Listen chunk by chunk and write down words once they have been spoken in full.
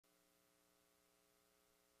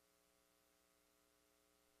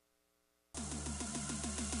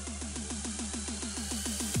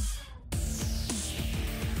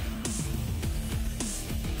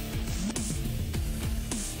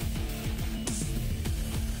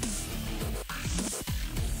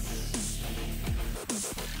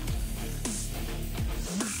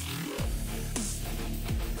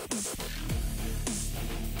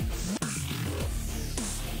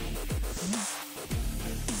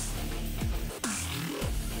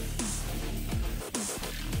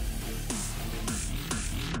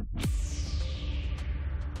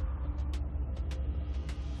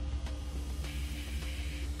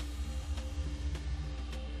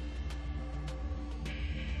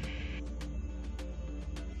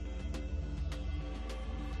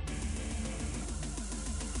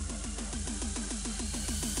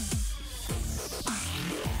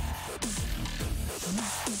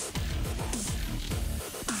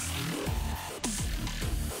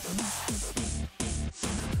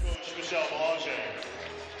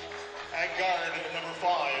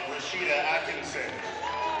Rashida Atkinson.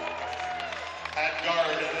 At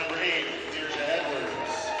guard, number 8, Deja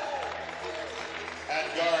Edwards. At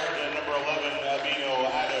guard, number 11, Abino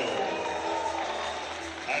Addo.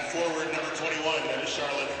 At forward, number 21,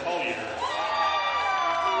 Charlotte Collier.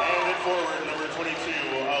 And at forward, number 22,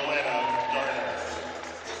 Alana Garner.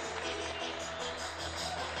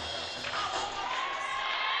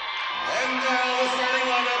 And now the starting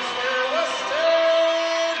lineups for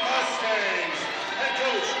Western Mustangs. Head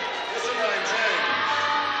coach, Mr. Brian Chang.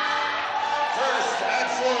 First, at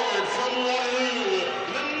forward from Waterloo,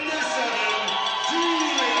 number 7,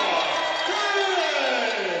 Julia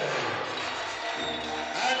Curran.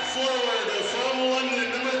 At forward from London,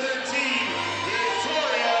 number 13,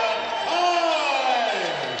 Victoria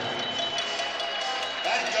Hine.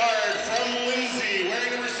 At guard from Lindsay,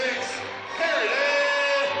 wearing number 6,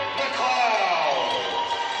 Meredith McLeod.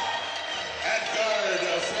 At guard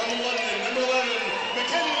from London, number 11,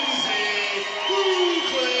 Mackenzie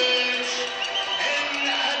Buklitsch. And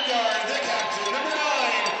at guard, the captain, number 9,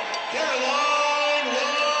 Caroline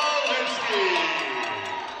Walensky.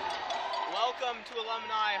 Welcome to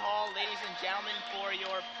Alumni Hall, ladies and gentlemen, for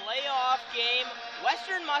your playoff game.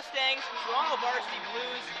 Western Mustangs, Toronto Varsity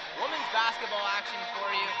Blues, women's basketball action for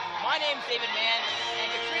you. My name's David Mann, and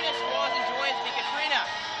Katrina Squazen joins me. Katrina,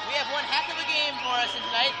 we have one heck of a game for us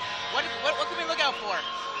tonight. What can we look out for?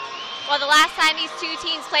 Well, the last time these two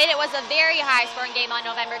teams played, it was a very high-scoring game on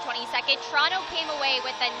November 22nd. Toronto came away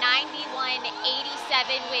with a 91-87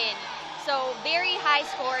 win. So very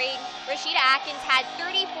high-scoring. Rashida Atkins had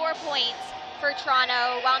 34 points for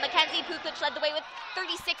Toronto, while Mackenzie Buklitsch led the way with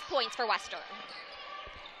 36 points for Western.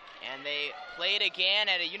 And they played again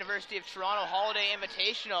at a University of Toronto Holiday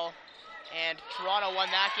Invitational, and Toronto won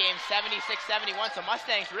that game 76-71. So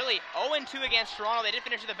Mustangs really 0-2 against Toronto. They did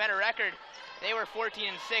finish with a better record. They were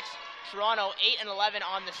 14-6. Toronto 8-11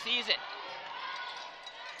 on the season.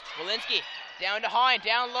 Walensky down to Hine,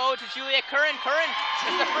 down low to Julia Curran. Curran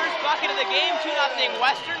is the first bucket of the game, 2-0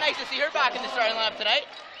 Western. Nice to see her back in the starting lineup tonight.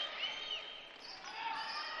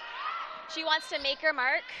 She wants to make her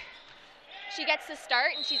mark. She gets the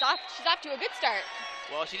start, and she's off to a good start.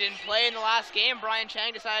 Well, she didn't play in the last game. Brian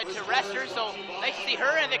Chang decided to rest her, so nice to see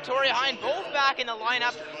her and Victoria Hine both back in the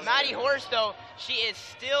lineup. Maddie Horst, though, she is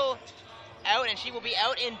still out, and she will be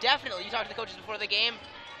out indefinitely. You talked to the coaches before the game.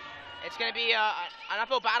 It's going to be an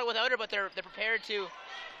uphill battle without her, but they're prepared to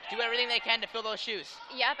do everything they can to fill those shoes.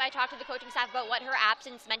 Yep, I talked to the coaching staff about what her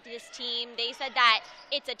absence meant to this team. They said that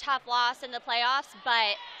it's a tough loss in the playoffs,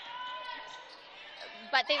 but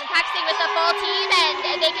they've been practicing with the full team,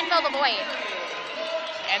 and they can fill the void.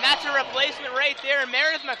 And that's a replacement right there.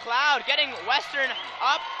 Meredith McLeod getting Western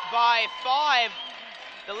up by 5.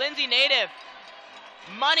 The Lindsay native.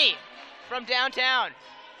 Money from downtown.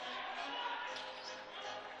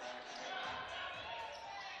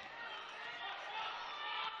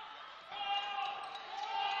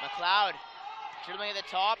 McLeod dribbling at the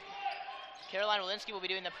top. Caroline Walensky will be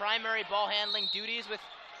doing the primary ball handling duties with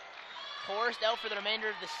Horst out for the remainder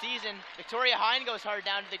of the season. Victoria Hine goes hard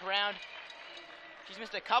down to the ground. She's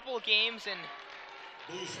missed a couple of games in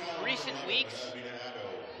recent weeks,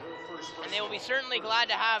 and they will be certainly glad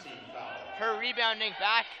to have her rebounding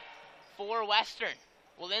back for Western.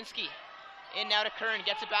 Walensky in now to Curran,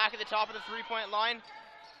 gets it back at the top of the three-point line,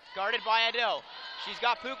 guarded by Addo. She's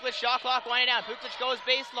got Buklitsch, shot clock winding down. Buklitsch goes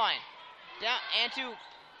baseline. Down and to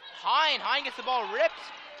Hine. Hine gets the ball ripped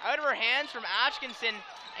out of her hands from Atkinson,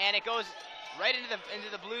 and it goes right into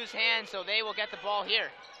the Blues' hands, so they will get the ball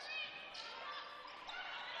here.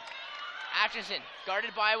 Atkinson,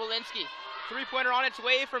 guarded by Walensky. Three-pointer on its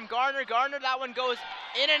way from Garner. Garner, that one goes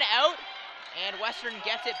in and out, and Western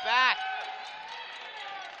gets it back.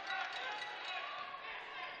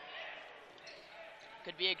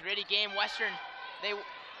 Could be a gritty game. Western, they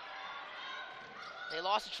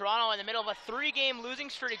lost to Toronto in the middle of a 3-game losing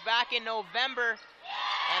streak back in November,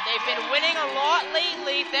 and they've been winning a lot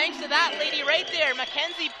lately thanks to that lady right there,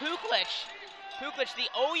 Mackenzie Buklitsch. Buklitsch, the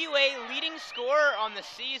OUA leading scorer on the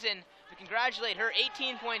season. We congratulate her.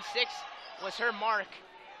 18.6 was her mark,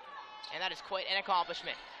 and that is quite an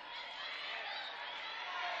accomplishment.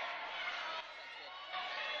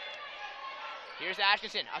 Here's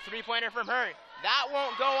Atkinson, a three-pointer from her. That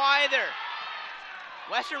won't go either.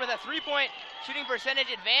 Western with a three-point shooting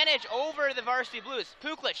percentage advantage over the Varsity Blues.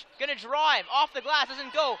 Buklitsch gonna drive off the glass,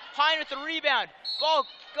 doesn't go. Hine with the rebound. Ball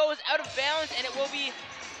goes out of bounds, and it will be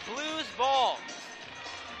Blues ball.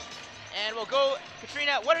 And we'll go,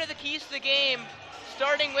 Katrina, what are the keys to the game,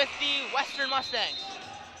 starting with the Western Mustangs?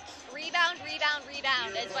 Rebound, rebound,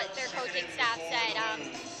 rebound is what their coaching staff said.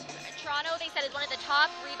 Toronto, they said, is one of the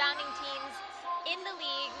top rebounding teams in the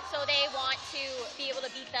league, so they want to be able to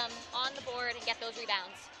beat them on the board and get those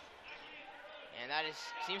rebounds. And that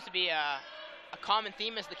seems to be a common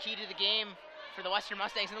theme as the key to the game for the Western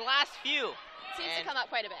Mustangs in the last few. Seems to come up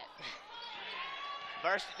quite a bit.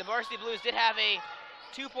 The Varsity Blues did have a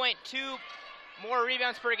 2.2 more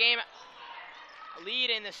rebounds per game lead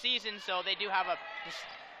in the season, so they do have a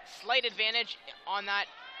slight advantage on that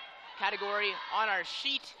category on our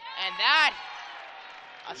sheet. And that,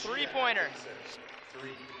 a three-pointer.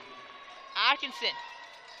 Atkinson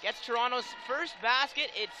gets Toronto's first basket.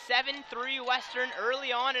 It's 7-3 Western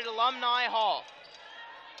early on at Alumni Hall.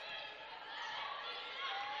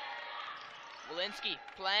 Walensky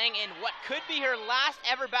playing in what could be her last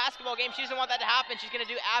ever basketball game. She doesn't want that to happen. She's going to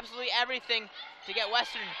do absolutely everything to get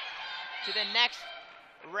Western to the next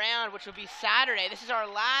round, which will be Saturday. This is our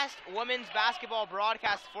last women's basketball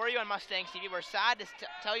broadcast for you on Mustangs TV. We're sad to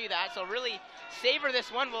tell you that, so really savor this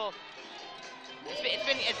one.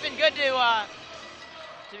 It's been good to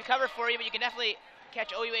be covered for you, but you can definitely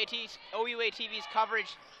catch OUA TV's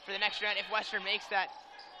coverage for the next round if Western makes that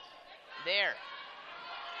there.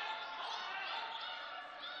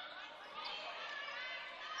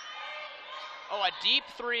 Oh, a deep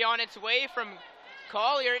three on its way from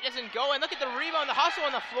Collier. It doesn't go, and look at the rebound, the hustle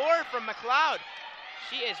on the floor from McLeod.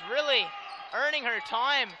 She is really earning her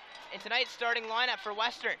time in tonight's starting lineup for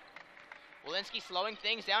Western. Walensky slowing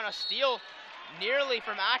things down. A steal nearly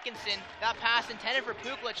from Atkinson. That pass intended for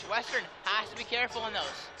Puklich. Western has to be careful on those.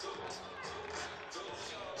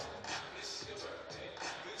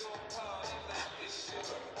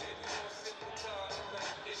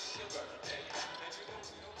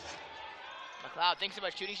 McLeod thinks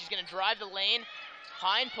about shooting. She's going to drive the lane.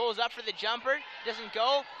 Hine pulls up for the jumper. Doesn't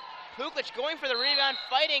go. Puklich going for the rebound,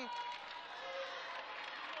 fighting.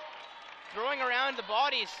 Throwing around the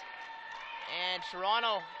bodies. And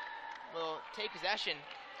Toronto will take possession.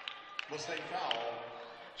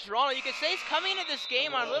 Toronto, you could say, is coming into this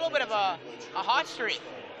game on a little bit of a hot streak.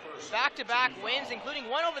 Back-to-back wins, including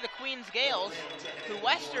one over the Queens Gales, who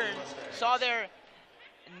Western saw their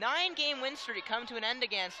 9-game win streak come to an end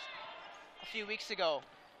against a few weeks ago.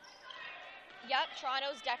 Yep,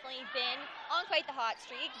 Toronto's definitely been on quite the hot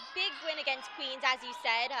streak. Big win against Queens, as you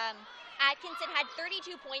said. Atkinson had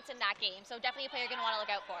 32 points in that game, so definitely a player you're going to want to look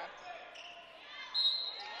out for.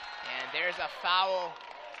 And there's a foul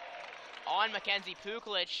on Mackenzie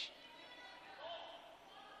Puklich.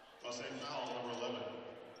 Foul, number 11.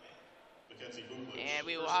 Mackenzie Puklich. And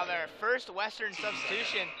we will have our first Western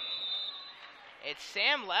substitution. It's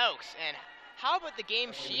Sam Laux, and how about the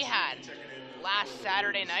game she had last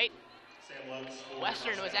Saturday night?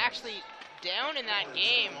 Western was actually down in that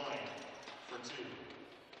game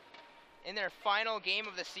in their final game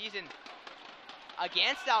of the season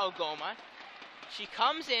against Algoma. She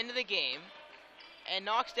comes into the game and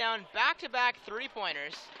knocks down back-to-back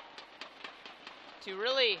three-pointers to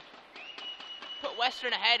really put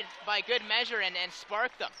Western ahead by good measure and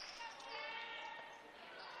spark them.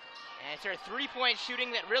 And it's her three-point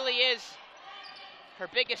shooting that really is her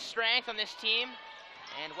biggest strength on this team,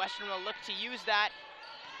 and Western will look to use that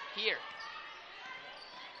here.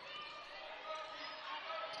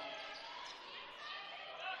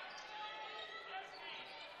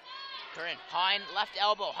 Curran, Hine, left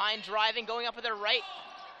elbow. Hine driving, going up with her right.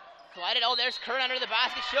 Collided. Oh, there's Curran under the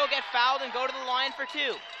basket. She'll get fouled and go to the line for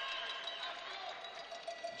two.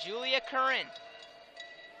 Julia Curran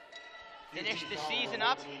finished the season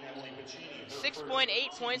up 6.8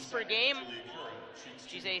 points per game.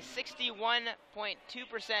 She's a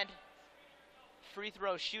 61.2% free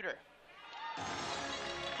throw shooter.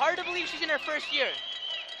 Hard to believe she's in her first year.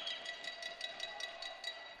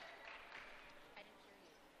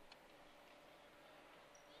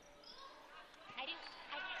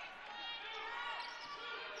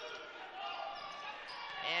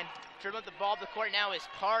 And dribbling the ball up the court now is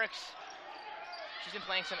Parks. She's been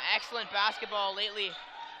playing some excellent basketball lately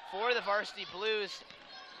for the Varsity Blues.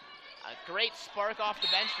 A great spark off the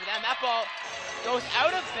bench for them. That ball goes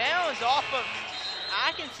out of bounds off of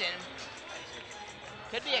Atkinson.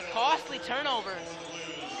 Could be a costly turnover.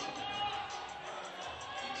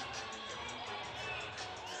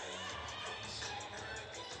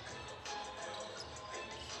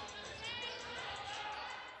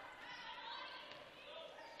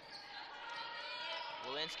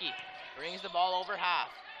 Walensky brings the ball over half.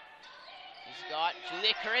 He's got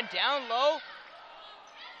Julia Curran down low.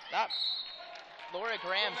 That Laura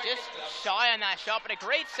Graham just shy on that shot, but a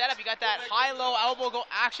great setup. You got that high-low elbow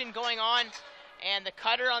action going on, and the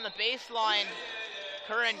cutter on the baseline.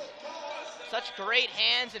 Curran, such great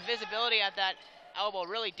hands and visibility at that elbow,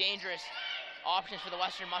 really dangerous options for the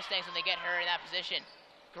Western Mustangs when they get her in that position.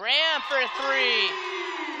 Graham for 3.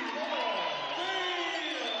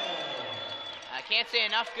 I can't say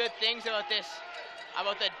enough good things about this,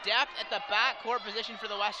 about the depth at the backcourt position for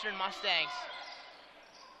the Western Mustangs.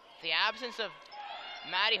 The absence of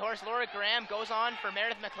Maddie Horse, Laura Graham goes on for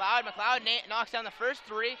Meredith McLeod. McLeod knocks down the first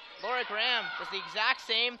 3. Laura Graham does the exact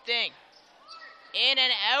same thing. In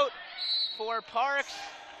and out for Parks.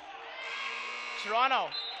 Toronto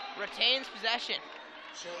retains possession.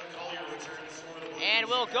 And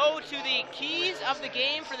we'll go to the keys of the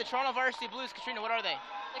game for the Toronto Varsity Blues. Katrina, what are they?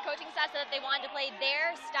 The coaching staff said that they wanted to play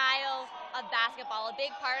their style of basketball. A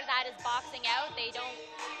big part of that is boxing out. They don't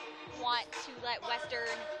want to let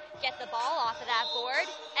Western get the ball off of that board.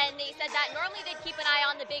 And they said that normally they'd keep an eye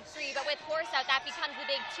on the big 3, but with Horse out, that becomes the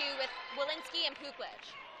big 2 with Walensky and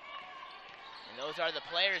Puklich. And those are the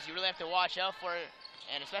players you really have to watch out for,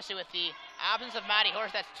 and especially with the absence of Maddie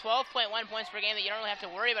Horse, that's 12.1 points per game that you don't really have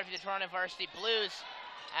to worry about for the Toronto Varsity Blues.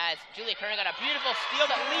 As Julia Curran got a beautiful steal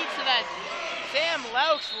that leads to that Sam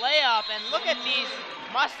Laux layup. And look at these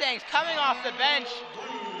Mustangs coming off the bench.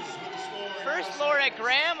 First Laura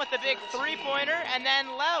Graham with the big 3-pointer, and then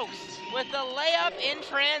Laux with the layup in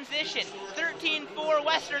transition. 13-4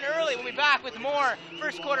 Western early. We'll be back with more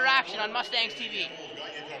first quarter action on Mustangs TV.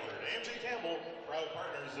 Got you covered. AMJ Campbell, proud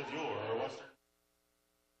partners of your Western.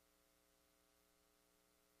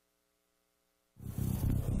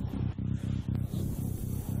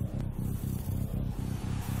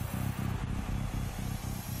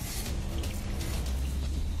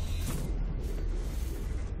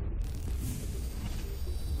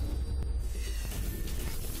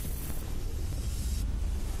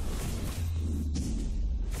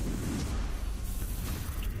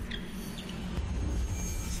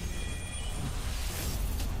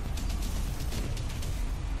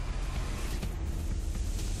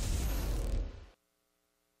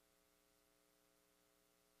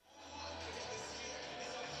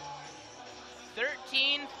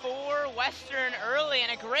 13-4 Western early, and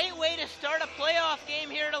a great way to start a playoff game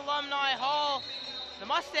here at Alumni Hall. The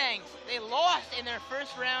Mustangs, they lost in their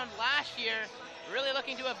first round last year, really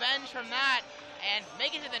looking to avenge from that and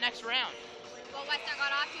make it to the next round. Well, Western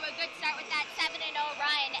got off to a good start with that 7-0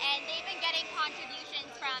 run, and they've been getting contributions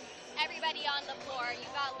from everybody on the floor.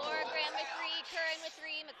 You've got Laura Graham with 3, Curran with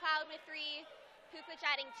 3, McLeod with 3, Puklich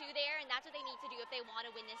adding 2 there, and that's what they need to do if they want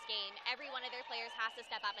to win this game. Every one of their players has to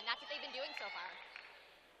step up, and that's what they've been doing so far.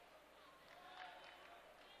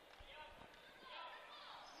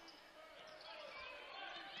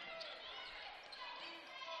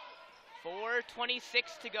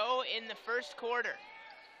 .4:26 to go in the first quarter.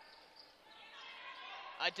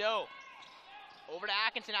 Ado over to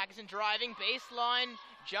Atkinson. Atkinson driving, baseline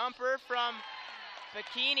jumper from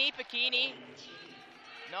Bikini. Bikini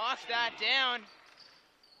knocks that down.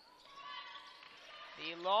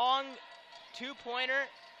 The long 2-pointer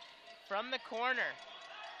from the corner.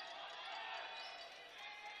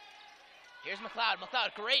 Here's McLeod.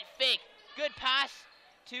 McLeod, great fake. Good pass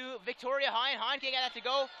to Victoria Hine. Hine can't get that to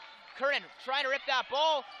go. Curran trying to rip that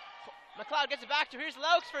ball. McLeod gets it back to her. Here's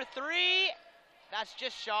Laux for 3. That's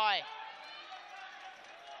just shy.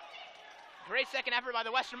 Great second effort by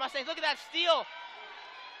the Western Mustangs. Look at that steal.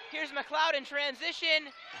 Here's McLeod in transition.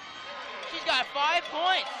 She's got 5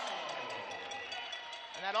 points.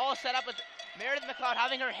 And that all set up with Meredith McLeod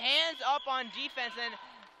having her hands up on defense. And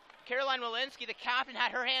Caroline Walensky, the captain,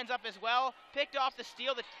 had her hands up as well. Picked off the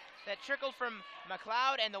steal that trickled from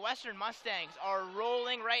McLeod, and the Western Mustangs are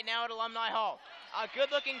rolling right now at Alumni Hall. A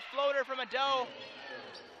good-looking floater from Ado.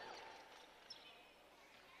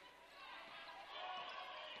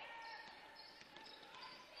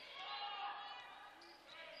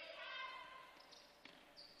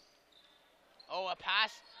 Oh, a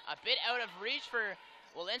pass a bit out of reach for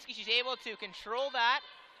Walensky. She's able to control that.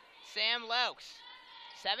 Sam Laux.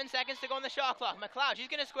 7 seconds to go on the shot clock. McLeod, she's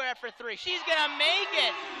going to square up for 3. She's going to make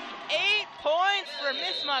it. 8 points for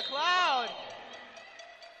Miss McLeod.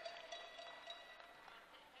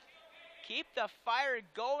 Keep the fire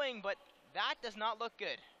going, but that does not look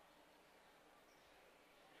good.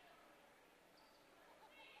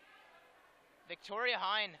 Victoria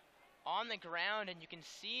Hine on the ground, and you can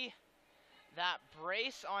see that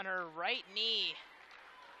brace on her right knee.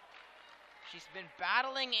 She's been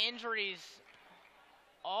battling injuries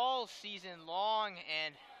all season long,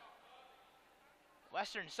 and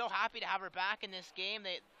Western so happy to have her back in this game.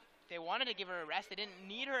 They wanted to give her a rest. They didn't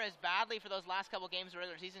need her as badly for those last couple games of the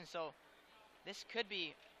regular season, so this could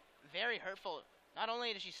be very hurtful. Not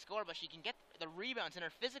only does she score, but she can get the rebounds, and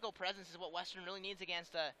her physical presence is what Western really needs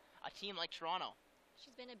against a team like Toronto.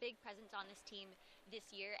 She's been a big presence on this team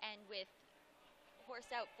this year, and with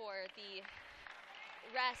Horst out for the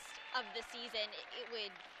rest of the season, it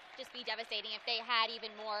would just be devastating if they had even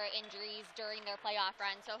more injuries during their playoff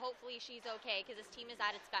run. So hopefully she's okay, because this team is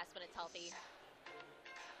at its best when it's healthy.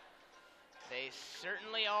 They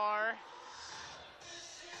certainly are.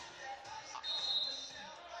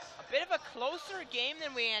 A bit of a closer game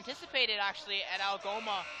than we anticipated, actually, at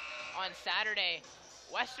Algoma on Saturday.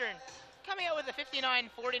 Western coming out with a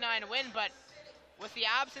 59-49 win, but with the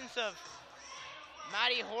absence of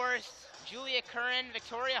Maddie Horst, Julia Curran,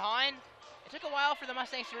 Victoria Hine, it took a while for the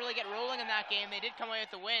Mustangs to really get rolling in that game. They did come away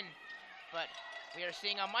with the win, but we are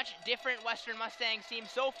seeing a much different Western Mustangs team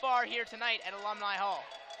so far here tonight at Alumni Hall.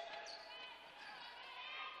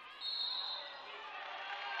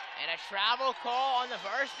 And a travel call on the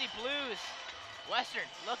Varsity Blues. Western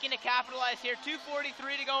looking to capitalize here.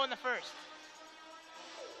 2:43 to go in the first.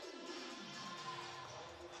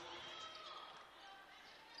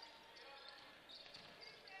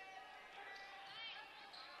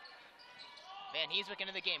 Van Heeswick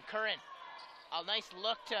into the game. Curran. A nice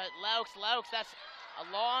look to Laux. Laux, that's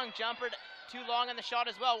a long jumper. Too long on the shot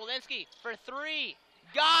as well. Walensky for three.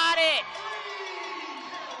 Got it!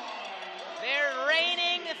 They're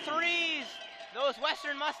raining threes, those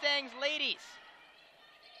Western Mustangs ladies.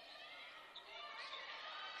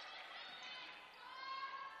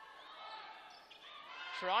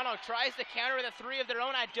 Toronto tries to counter with a three of their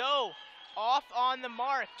own. Ado off on the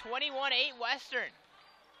mark. 21-8 Western.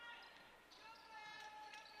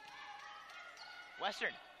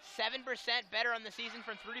 Western, 7% better on the season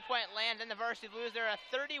from three-point land than the Varsity Blues. They're a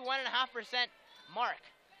 31.5% mark.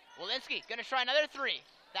 Walensky gonna try another three.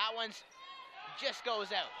 That one's just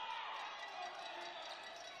goes out.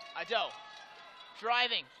 Ado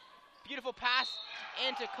driving. Beautiful pass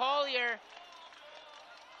into Collier.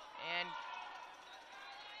 And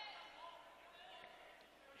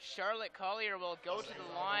Charlotte Collier will go to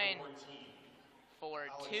the line for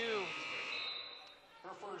two.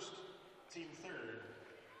 Her first, team third.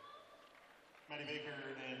 Maddie Baker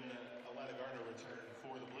and Alana Garner return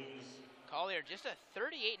for the Blues. Collier just a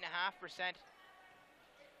 38.5%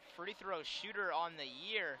 free throw shooter on the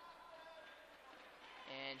year.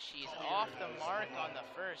 And she's off the mark on the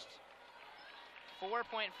first.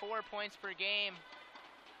 4.4 points per game.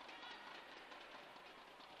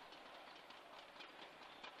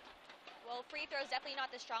 Well, free throws definitely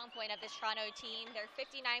not the strong point of this Toronto team. They're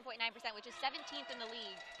 59.9%, which is 17th in the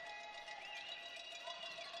league.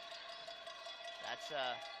 That's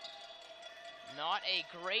not a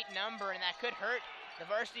great number, and that could hurt the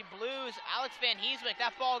Varsity Blues. Alex Van Heeswick,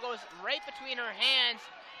 that ball goes right between her hands,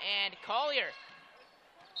 and Collier,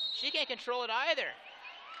 she can't control it either.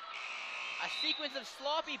 A sequence of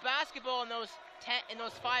sloppy basketball in those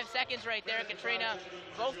 5 seconds right there, Katrina.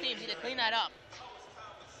 Both teams need to clean that up.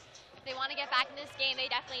 If they want to get back in this game, they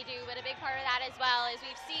definitely do, but a big part of that as well is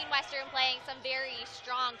we've seen Western playing some very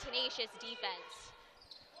strong, tenacious defense.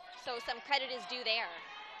 So some credit is due there.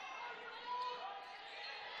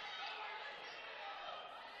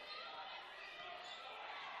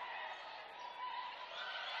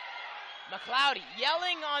 McLeod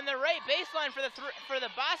yelling on the right baseline for the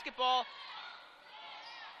basketball.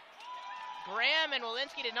 Graham and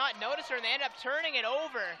Walensky did not notice her, and they end up turning it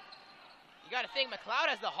over. You got to think McLeod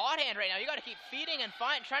has the hot hand right now. You got to keep feeding and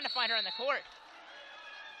trying to find her on the court.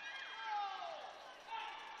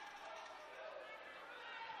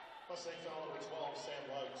 Mustang foul number 12, Sam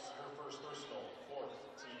Laux, her first personal, fourth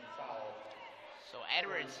team foul. So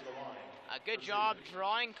Edwards, a good job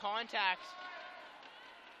drawing contact.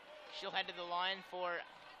 She'll head to the line for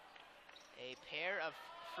a pair of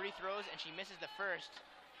free throws, and she misses the first.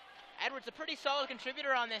 Edwards, a pretty solid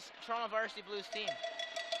contributor on this Toronto Varsity Blues team.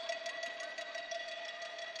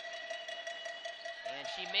 And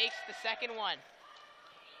she makes the second one.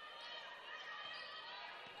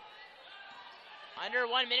 Under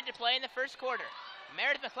 1 minute to play in the first quarter.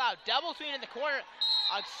 Meredith McLeod, double tween in the corner.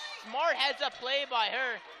 A smart heads-up play by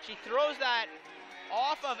her. She throws that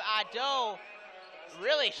off of Ado.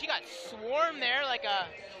 Really, she got swarmed there like a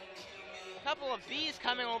couple of bees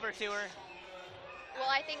coming over to her. Well,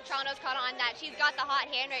 I think Toronto's caught on that. She's got the hot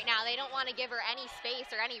hand right now. They don't want to give her any space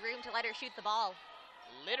or any room to let her shoot the ball.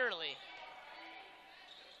 Literally.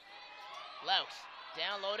 Laux,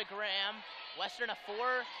 down low to Graham. Western a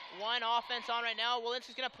 4-1 offense on right now.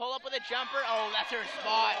 Walensky's going to pull up with a jumper. Oh, that's her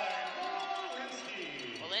spot.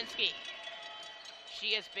 Walensky.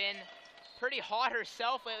 She has been pretty hot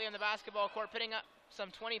herself lately on the basketball court, putting up some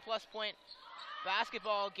 20-plus point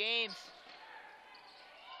basketball games.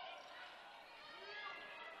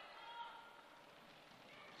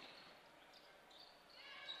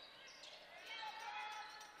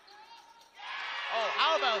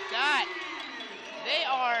 about that? They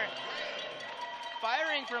are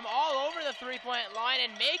firing from all over the three-point line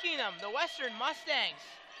and making them. The Western Mustangs.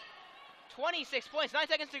 26 points, 9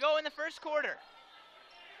 seconds to go in the first quarter.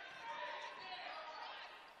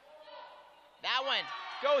 That one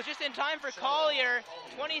goes just in time for Collier,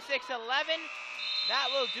 26-11. That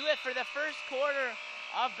will do it for the first quarter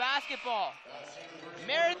of basketball.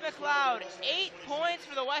 Meredith McLeod, 8 points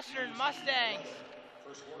for the Western Mustangs.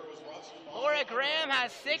 Laura Graham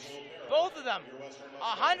has 6, both of them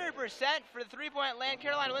 100% for the three-point land.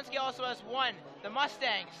 Caroline Lewinsky also has 1. The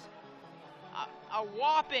Mustangs, a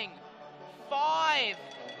whopping 5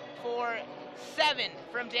 for 7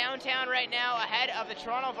 from downtown right now, ahead of the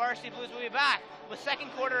Toronto Varsity Blues. We'll be back with second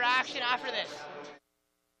quarter action after this.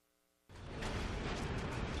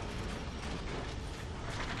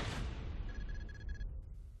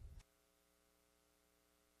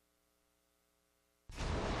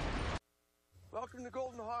 Welcome to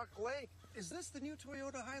Golden Hawk Lake. Is this the new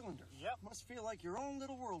Toyota Highlander? Yep. Must feel like your own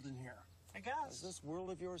little world in here. I guess. Does this world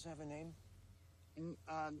of yours have a name?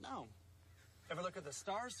 No. Ever look at the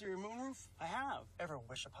stars through your moonroof? I have. Ever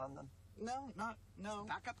wish upon them? No.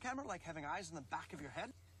 Backup camera, like having eyes in the back of your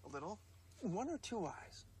head? A little. 1 or 2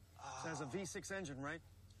 eyes? It has a V6 engine, right?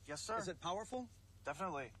 Yes, sir. Is it powerful?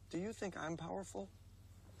 Definitely. Do you think I'm powerful?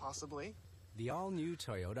 Possibly. The all-new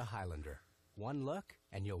Toyota Highlander. One look,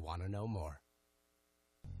 and you'll want to know more.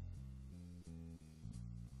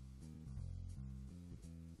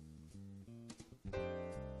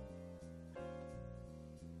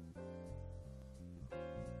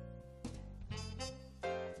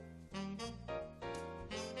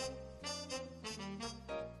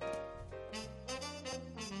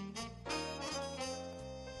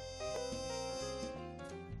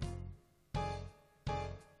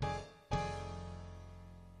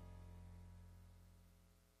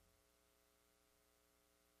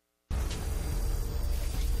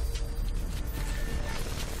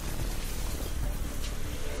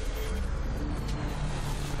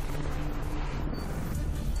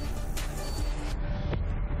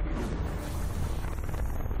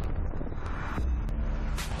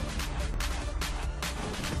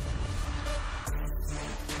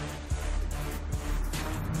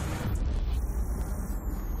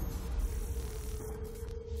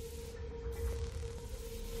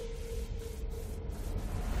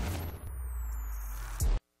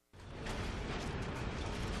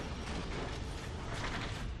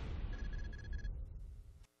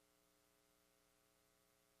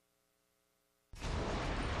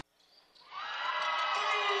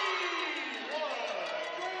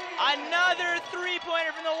 Another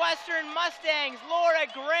three-pointer from the Western Mustangs. Laura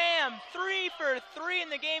Graham, 3 for 3 in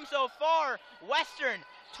the game so far. Western,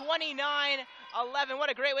 29-11. What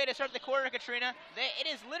a great way to start the quarter, Katrina. It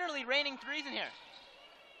is literally raining threes in here.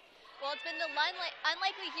 Well, it's been the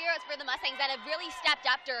unlikely heroes for the Mustangs that have really stepped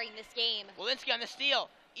up during this game. Walensky on the steal.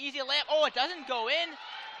 Easy layup. Oh, it doesn't go in.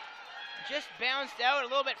 Just bounced out a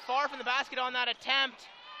little bit far from the basket on that attempt.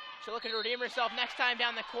 She's looking to redeem herself next time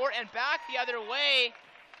down the court, and back the other way.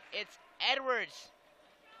 It's Edwards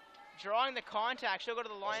drawing the contact. She'll go to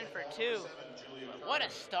the line for 2. What a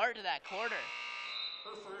start to that quarter.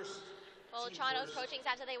 Well, Toronto's coaching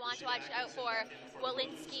staff said they want to watch out for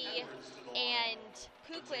Walensky and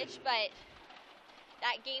Kukwich, but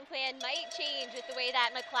that game plan might change with the way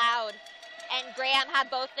that McLeod and Graham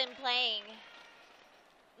have both been playing.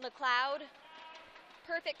 McLeod,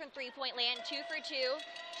 perfect from three-point land, 2 for 2.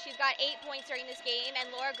 She's got 8 points during this game, and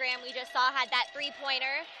Laura Graham, we just saw, had that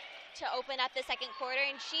three-pointer to open up the second quarter,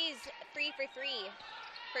 and she's 3 for 3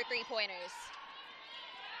 for three-pointers.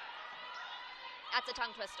 That's a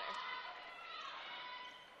tongue twister.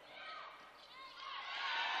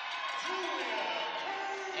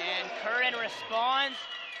 And Curran responds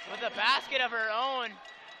with a basket of her own.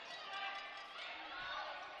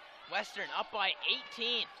 Western up by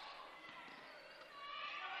 18.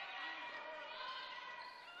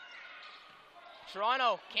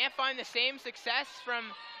 Toronto can't find the same success from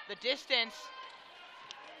the distance.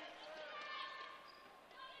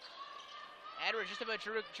 Edwards just about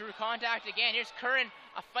drew contact again. Here's Curran,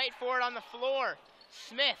 a fight for it on the floor.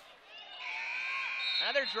 Smith,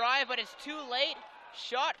 another drive, but it's too late.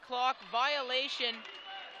 Shot clock violation.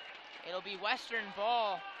 It'll be Western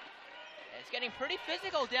ball. It's getting pretty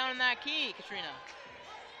physical down in that key, Katrina.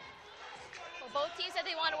 Well, both teams said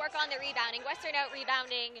they want to work on their rebounding. Western out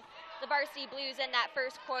rebounding the Varsity Blues in that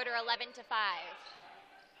first quarter, 11-5.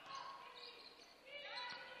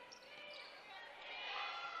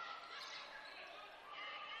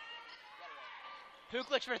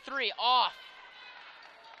 Puklich for 3, off.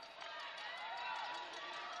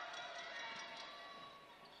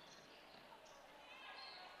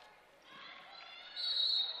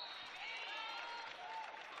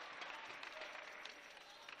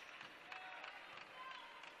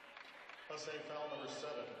 Mustang foul number 7.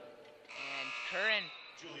 And Curran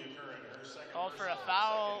Julia Curran, her second. called for a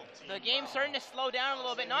foul. The game's starting to slow down a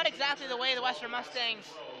little bit. Not exactly the way the Western Mustangs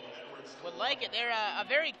would like it. They're a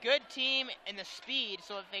very good team in the speed,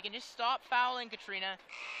 so if they can just stop fouling Katrina,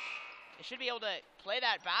 they should be able to play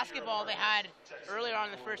that basketball they had earlier on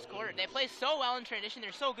in the first quarter. They play so well in transition.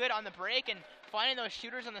 They're so good on the break and finding those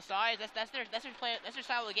shooters on the sides. That's their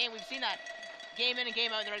style of the game. We've seen that game in and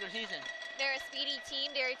game out in the regular season. They're a speedy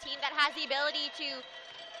team. They're a team that has the ability to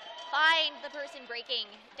find the person breaking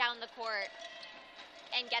down the court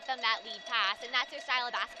and get them that lead pass, and that's their style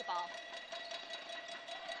of basketball.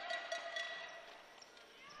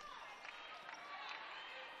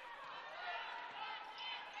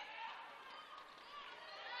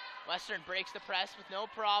 Western breaks the press with no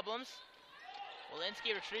problems.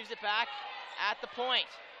 Walensky retrieves it back at the point.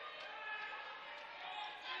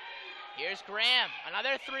 Here's Graham,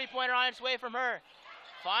 another three-pointer on its way from her.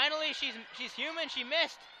 Finally, she's human, she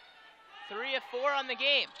missed. 3 of 4 on the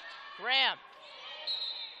game. Graham.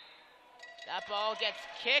 That ball gets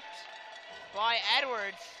kicked by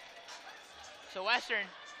Edwards. So Western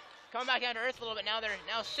coming back down to earth a little bit now. They're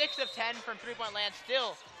now 6 of 10 from three-point land.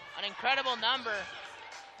 Still an incredible number.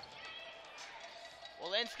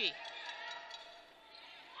 Walensky.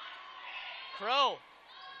 Crow.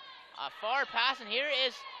 A far pass, and here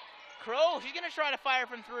is Crow. She's going to try to fire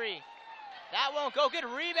from 3. That won't go. Good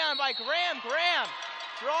rebound by Graham. Graham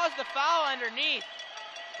draws the foul underneath.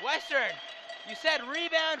 Western, you said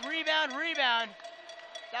rebound, rebound, rebound.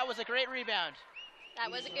 That was a great rebound.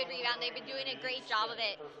 That was a good rebound. They've been doing a great job of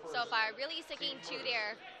it so far, really sticking to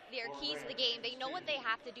their keys to the game. They know what they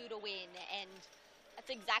have to do to win, and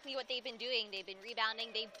that's exactly what they've been doing. They've been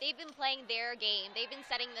rebounding. They've been playing their game. They've been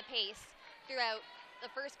setting the pace throughout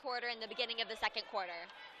the first quarter and the beginning of the second quarter.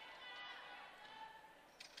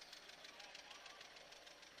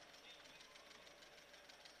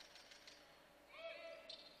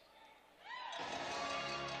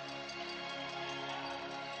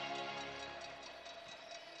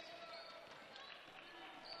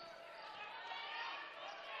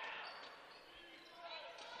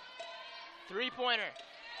 Three-pointer.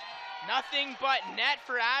 Nothing but net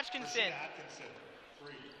for Atkinson. Atkinson,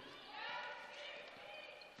 3.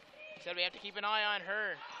 Said we have to keep an eye on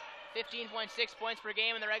her. 15.6 points per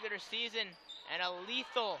game in the regular season and a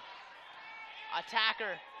lethal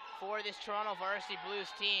attacker for this Toronto Varsity Blues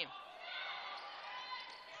team.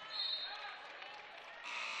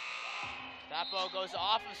 That ball goes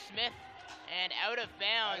off of Smith and out of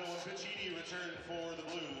bounds. Iowa Piccini returned for the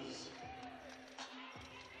Blues.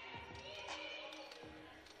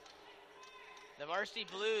 The Varsity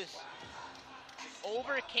Blues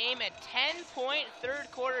overcame a 10-point third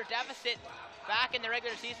quarter deficit back in the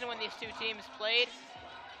regular season when these two teams played.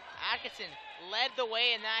 Atkinson led the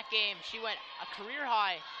way in that game. She went a career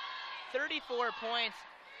high 34 points,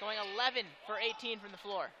 going 11 for 18 from the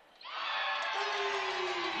floor.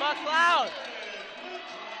 McLeod,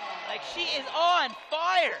 like she is on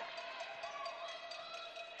fire.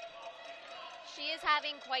 She is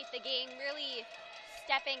having quite the game, really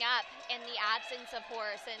stepping up in the absence of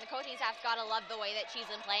Horse, and the coaching staff's got to love the way that she's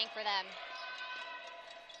been playing for them.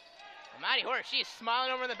 Well, Maddie Horse, she's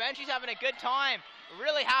smiling over the bench. She's having a good time.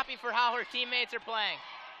 Really happy for how her teammates are playing.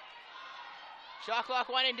 Shot clock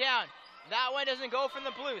winding down. That one doesn't go from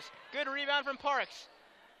the Blues. Good rebound from Parks.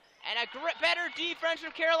 And a better defense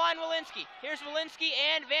from Caroline Walensky. Here's Walensky,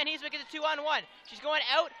 and Van Heesbeck gets a 2-on-1. She's going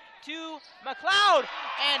out to McLeod,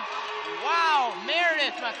 and wow,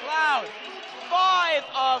 Meredith McLeod, 5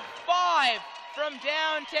 of 5 from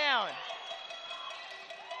downtown.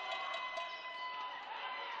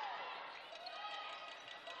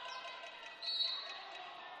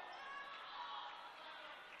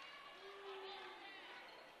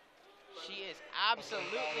 She is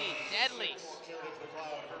absolutely deadly. Meredith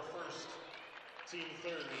McLeod, her first, team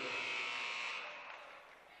third.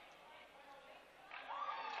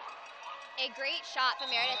 A great shot from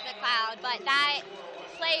Meredith McLeod, but that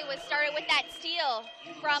play was started with that steal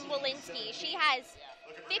from Walensky. She has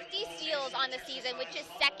 50 steals on the season, which is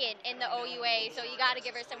second in the OUA, so you got to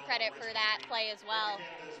give her some credit for that play as well.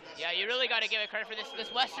 Yeah, you really got to give it credit for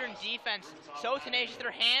this Western defense. So tenacious. Their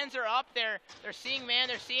hands are up there. They're seeing man,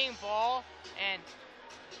 they're seeing ball, and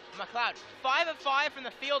McLeod, 5 of 5 from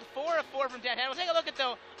the field, 4 of 4 from downtown. We'll take a look at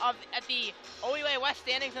the OUA West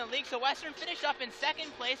standings in the league. So Western finished up in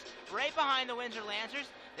second place, right behind the Windsor Lancers.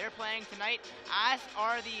 They're playing tonight, as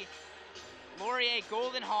are the Laurier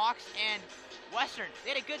Golden Hawks. And Western,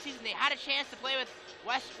 they had a good season. They had a chance to play with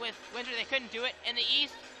Windsor. They couldn't do it. In the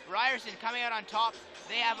East, Ryerson coming out on top.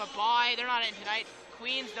 They have a bye. They're not in tonight.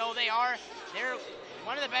 Queens, though they're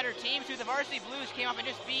one of the better teams too. The Varsity Blues came up and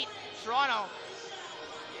just beat Toronto.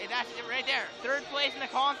 And that's it right there. Third place in the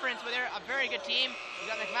conference, but they're a very good team. You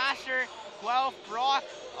got McMaster, Guelph, Brock,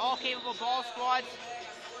 all capable ball squads.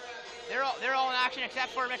 They're all in action except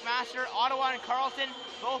for McMaster. Ottawa and Carleton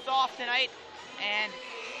both off tonight. And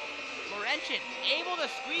Laurentian able to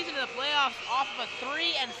squeeze into the playoffs off of a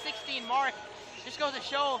 3-16 mark. Just goes to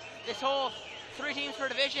show this whole 3 teams per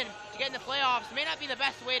division to get in the playoffs may not be the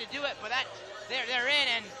best way to do it, but that they're in,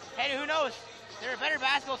 and hey, who knows? They're a better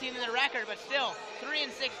basketball team than their record, but still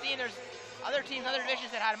 3-16. There's other teams, other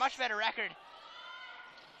divisions that had a much better record.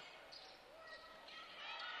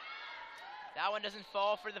 That one doesn't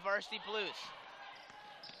fall for the Varsity Blues.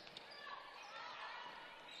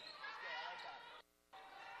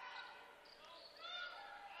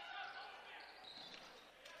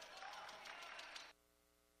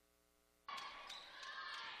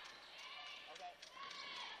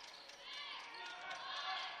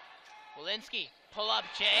 Walensky, pull up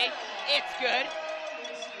Jay, it's good.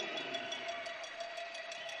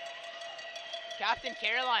 Captain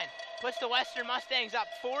Caroline puts the Western Mustangs up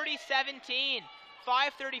 40-17,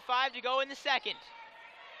 5:35 to go in the second.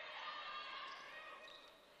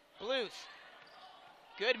 Blues,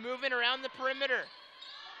 good movement around the perimeter.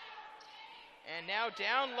 And now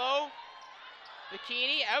down low,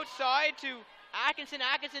 Bikini outside to Atkinson,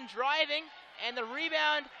 Atkinson driving, and the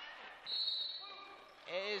rebound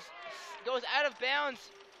goes out of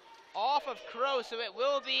bounds off of Crow, so it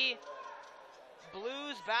will be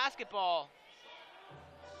Blues basketball.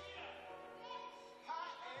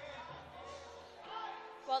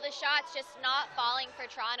 Well, the shots just not falling for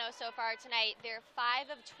Toronto so far tonight. They're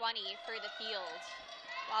 5 of 20 for the field,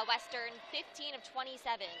 while Western 15 of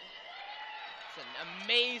 27. It's an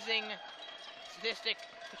amazing statistic,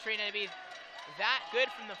 Katrina, to be that good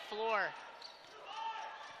from the floor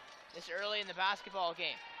this early in the basketball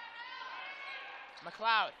game.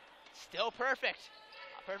 McLeod, still perfect.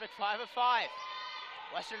 A perfect 5 of 5.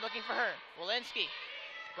 Western looking for her. Walensky,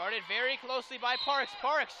 guarded very closely by Parks.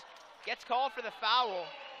 Parks gets called for the foul.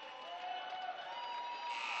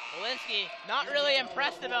 Walensky, not really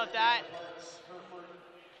impressed about that.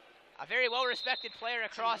 A very well-respected player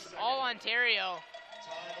across all Ontario.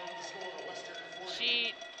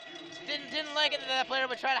 She didn't like it that the player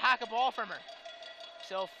would try to hack a ball from her.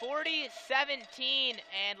 So 40-17,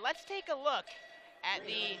 and let's take a look at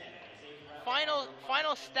the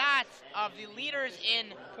final stats of the leaders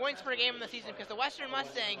in points per game in the season, because the Western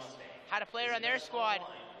Mustangs had a player on their squad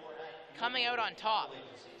coming out on top.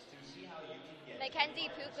 Mackenzie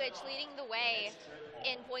Puklich leading the way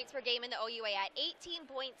in points per game in the OUA at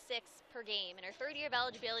 18.6 per game. In her third year of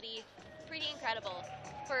eligibility, pretty incredible.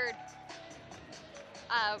 For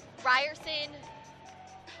Ryerson,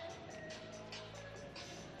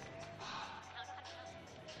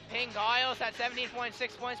 Ping Giles had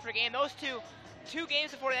 17.6 points per game. Those two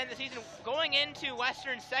games before the end of the season, going into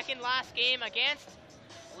Western's second last game against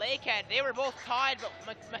Lakehead, they were both tied,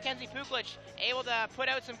 but Mackenzie Puklich able to put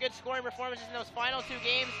out some good scoring performances in those final 2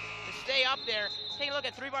 games to stay up there. Take a look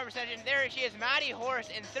at 3-point percentage, and there she is, Maddie Horse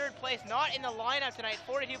in third place, not in the lineup tonight,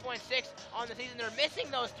 42.6 on the season. They're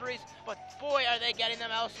missing those threes, but boy, are they getting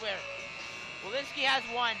them elsewhere. Walensky has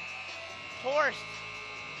 1. Horst,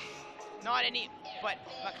 not any, but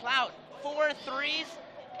McLeod, 4 threes,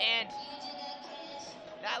 and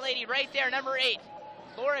that lady right there, number 8,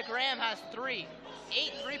 Laura Graham, has 3.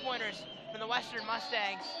 8 3-pointers from the Western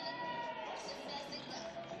Mustangs.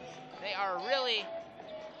 They are really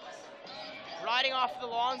riding off the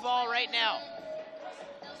long ball right now.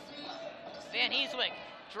 Van Heeswijk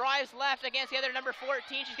drives left against the other, number 14.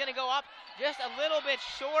 She's going to go up just a little bit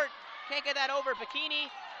short. Can't get that over. Bikini.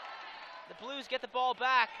 The Blues get the ball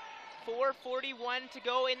back. 4:41 to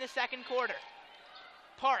go in the second quarter.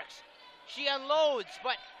 Parks. She unloads,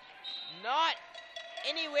 but not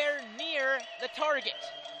anywhere near the target.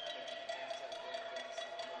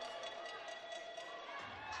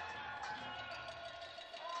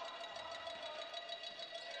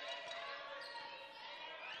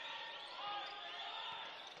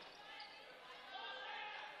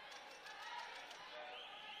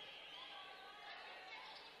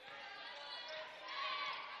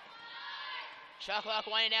 Shot clock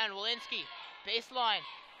winding down. Walensky, baseline.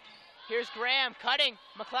 Here's Graham cutting.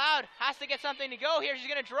 McLeod has to get something to go here. She's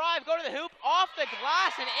going to drive, go to the hoop, off the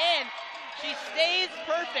glass and in. She stays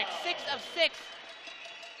perfect. 6 of 6.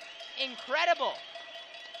 Incredible.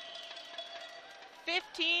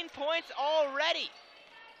 15 points already.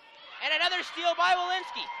 And another steal by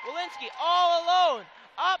Walensky. Walensky all alone.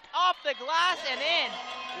 Up, off the glass and in.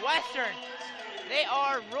 Western They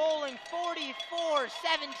are rolling 44-17,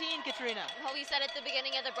 Katrina. Well, we said at the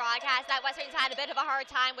beginning of the broadcast that Western's had a bit of a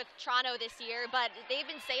hard time with Toronto this year, but they've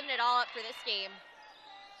been saving it all up for this game.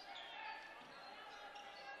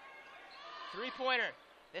 Three-pointer.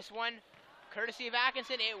 This one, courtesy of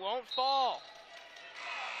Atkinson, it won't fall.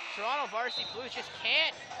 Toronto Varsity Blues just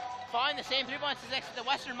can't find the same 3 points as the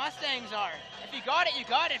Western Mustangs are. If you got it, you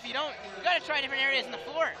got it. If you don't, you got to try different areas in the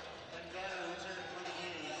floor.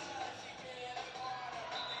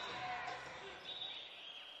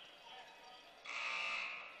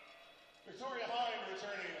 Victoria Hine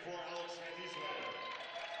returning for Alex Handisler.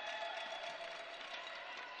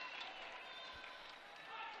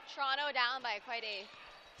 Toronto down by quite a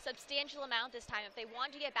substantial amount this time. If they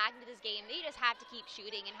want to get back into this game, they just have to keep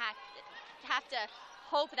shooting and have to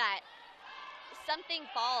hope that something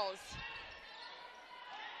falls.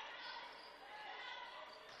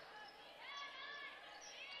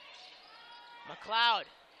 McLeod,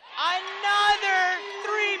 another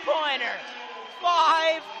three-pointer.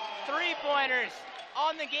 5 three-pointers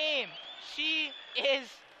on the game. She is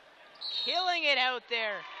killing it out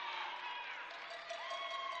there.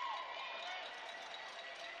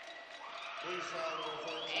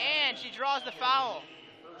 And she draws the foul.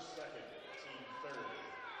 First, second, team third.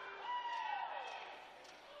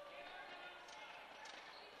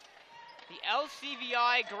 The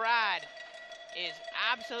LCVI grad is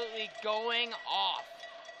absolutely going off.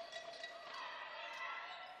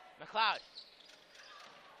 McLeod.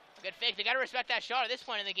 Good fake. They got to respect that shot at this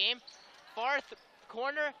point in the game. Far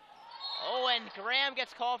corner. Oh, and Graham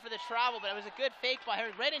gets called for the travel, but it was a good fake by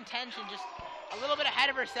her. Great intention, just a little bit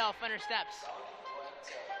ahead of herself on her steps.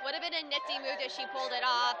 Would have been a nifty move if she pulled it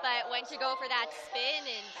off, but went to go for that spin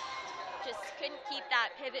and just couldn't keep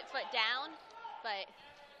that pivot foot down. But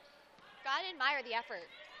gotta admire the effort.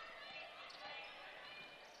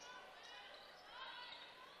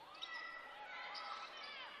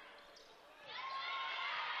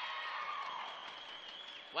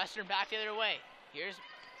 Western back the other way. Here's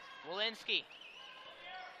Walensky.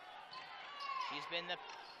 She's been the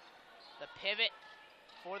pivot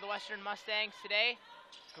for the Western Mustangs today.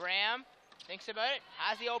 Graham thinks about it,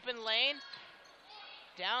 has the open lane.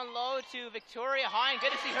 Down low to Victoria Hine.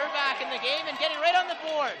 Good to see her back in the game and getting right on the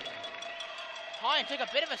board. Hine took a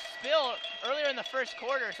bit of a spill earlier in the first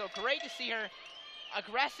quarter, so great to see her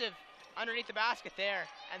aggressive underneath the basket there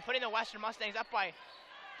and putting the Western Mustangs up by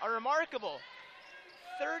a remarkable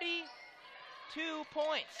 32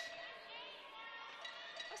 points.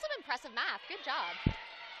 That's some impressive math. Good job.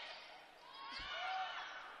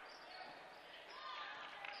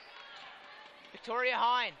 Victoria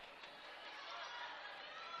Hine.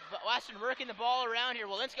 But Western working the ball around here.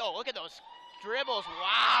 Walensky, oh, look at those dribbles.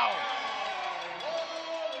 Wow.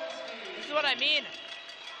 This is what I mean.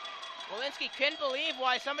 Walensky couldn't believe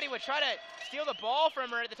why somebody would try to steal the ball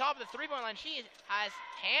from her at the top of the three-point line. She has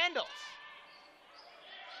handles.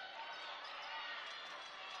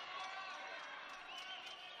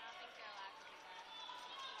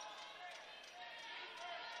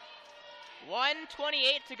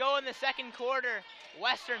 .128 to go in the second quarter.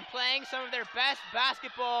 Western playing some of their best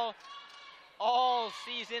basketball all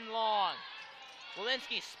season long.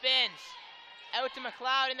 Walensky spins out to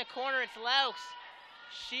McLeod in the corner. It's Laux.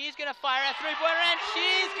 She's going to fire a three-pointer and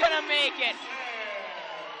she's going to make it.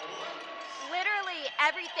 Literally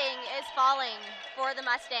everything is falling for the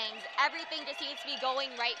Mustangs. Everything just seems to be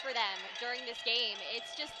going right for them during this game.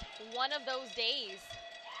 It's just one of those days.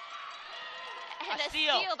 And a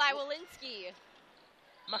steal by Walensky.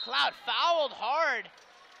 McLeod fouled hard.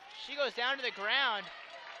 She goes down to the ground,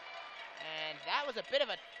 and that was a bit of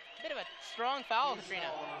a strong foul, Katrina.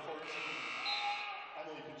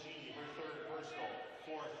 Emily Piccini, her third personal,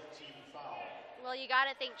 fourth team foul. Well, you got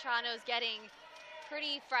to think Toronto's getting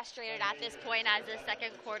pretty frustrated at this point as the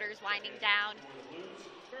second quarter's winding down.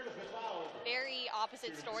 Very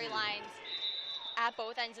opposite storylines at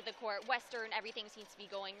both ends of the court. Western, everything seems to be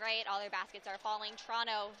going right. All their baskets are falling.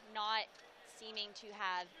 Toronto not seeming to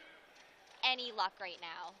have any luck right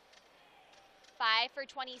now. 5 for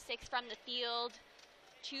 26 from the field.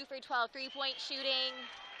 2 for 12 three-point shooting.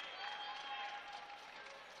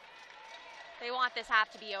 They want this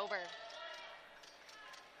half to be over.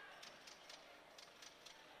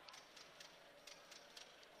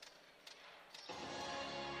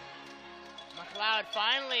 McLeod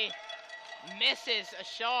finally misses a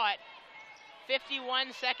shot.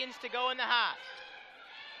 51 seconds to go in the half.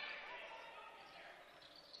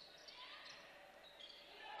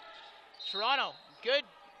 Toronto, good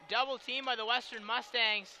double team by the Western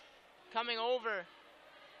Mustangs coming over.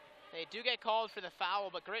 They do get called for the foul,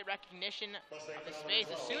 but great recognition of the space.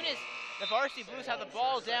 As soon as the Varsity Blues have the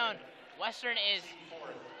ball down, Western is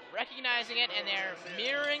recognizing it and they're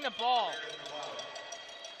mirroring the ball.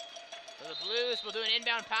 So the Blues will do an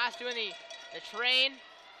inbound pass, doing the train,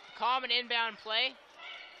 common inbound play.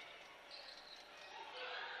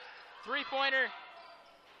 Three-pointer.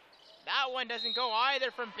 That one doesn't go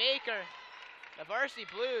either from Baker. The Varsity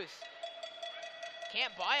Blues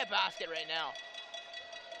can't buy a basket right now.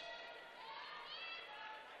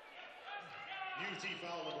 UT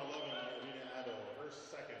foul number 11, Alina Addo, her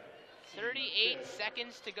second. 38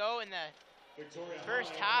 seconds to go in the Victoria first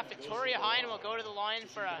Hine half. goes to Victoria the Hine line will go to the line to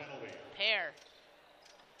for shoot a the penalty. pair.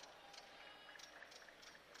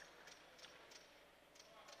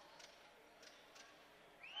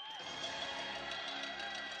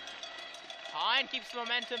 Hine keeps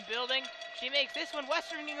momentum building. She makes this one.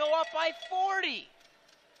 Western can go up by 40.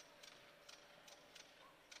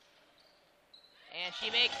 And she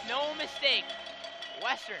makes no mistake.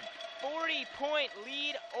 Western, 40-point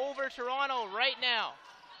lead over Toronto right now.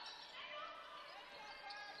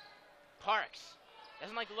 Parks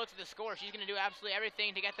doesn't like the looks of the score. She's going to do absolutely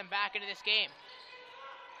everything to get them back into this game.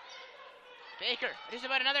 Baker, just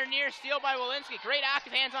about another near steal by Walensky. Great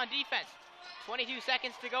active hands on defense. 22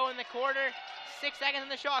 seconds to go in the quarter. 6 seconds on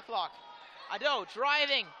the shot clock. Addo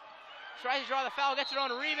driving. Tries to draw the foul, gets her own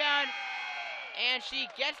rebound. And she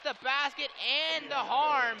gets the basket and the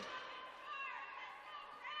harm.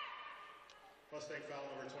 Mustang foul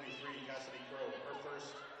number 23, Cassidy Crow, her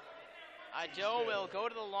first. Addo will go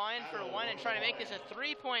to the line for one and try to make this a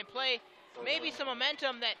three-point play. Maybe some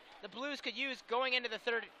momentum that the Blues could use going into the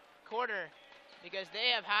third quarter, because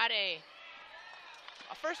they have had a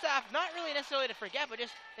first half, not really necessarily to forget, but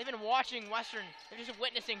just they've been watching Western. They're just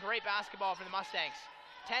witnessing great basketball from the Mustangs.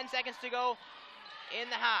 10 seconds to go in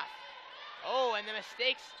the half. Oh, and the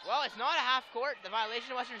mistakes. Well, it's not a half court. The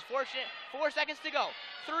violation of Western is fortunate. 4 seconds to go.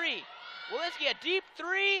 Three. Walensky, a deep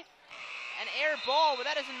three. An air ball, but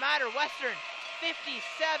that doesn't matter. Western,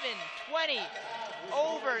 57-20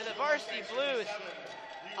 over the Varsity Blues.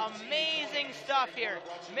 Amazing stuff here.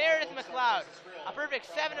 Meredith McLeod, a perfect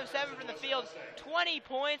 7 of 7 from the field, 20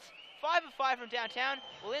 points, 5 of 5 from downtown.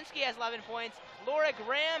 Walensky has 11 points. Laura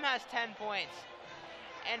Graham has 10 points.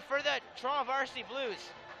 And for the Toronto Varsity Blues,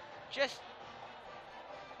 just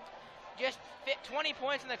 20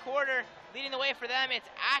 points in the quarter, leading the way for them. It's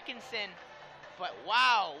Atkinson. But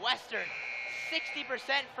wow, Western,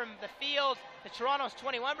 60% from the field. The Toronto's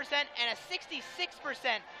 21% and a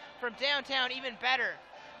 66% from downtown, even better.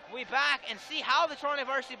 We'll be back and see how the Toronto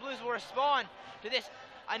Varsity Blues will respond to this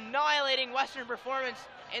annihilating Western performance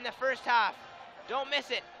in the first half. Don't miss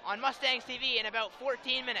it on Mustangs TV in about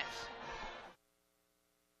 14 minutes.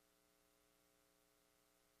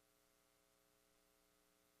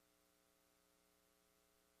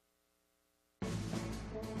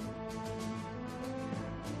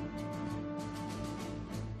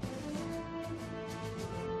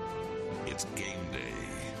 It's game day.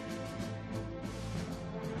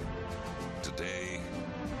 Today,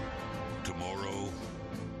 tomorrow,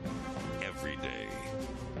 every day.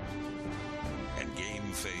 And Game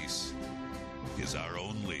Face is our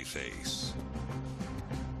only face.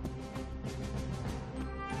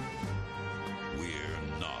 We're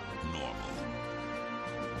not normal.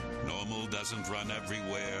 Normal doesn't run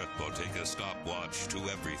everywhere or take a stopwatch to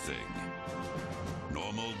everything.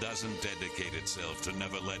 Normal doesn't dedicate itself to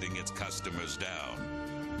never letting its customers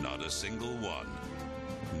down. Not a single one.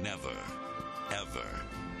 Never, ever,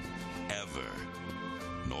 ever.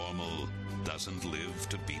 Normal doesn't live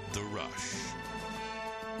to beat the rush.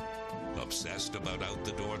 Obsessed about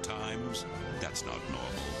out-the-door times? That's not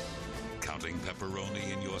normal. Counting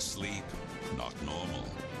pepperoni in your sleep? Not normal.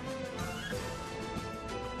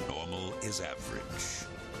 Normal is average.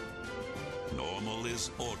 Normal is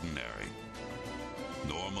ordinary.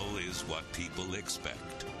 Normal is what people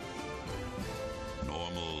expect.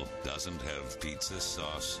 Normal doesn't have pizza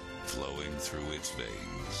sauce flowing through its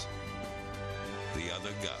veins. The other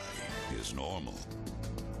guy is normal.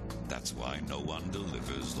 That's why no one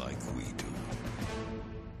delivers like we do.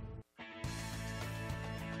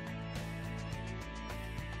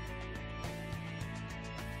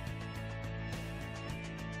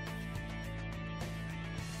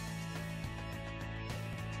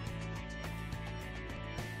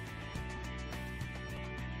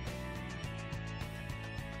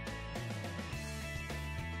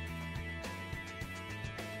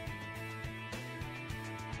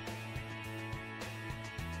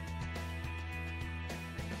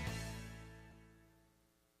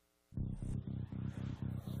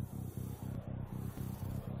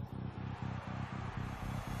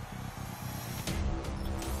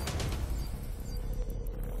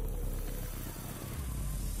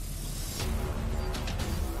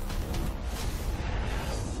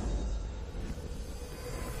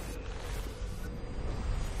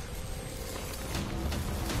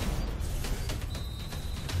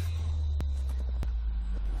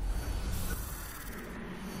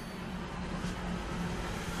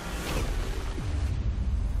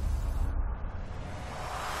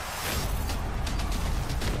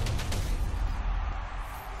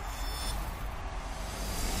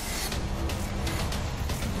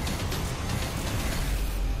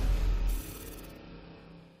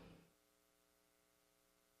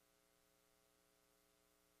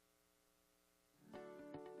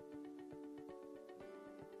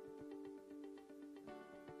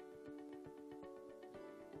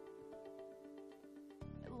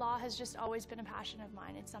 Law has just always been a passion of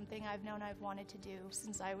mine. It's something I've known I've wanted to do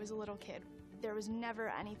since I was a little kid. There was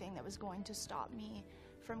never anything that was going to stop me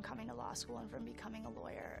from coming to law school and from becoming a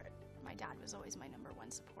lawyer. My dad was always my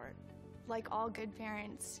 #1 support. Like all good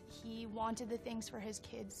parents, he wanted the things for his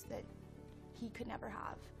kids that he could never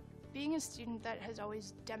have. Being a student that has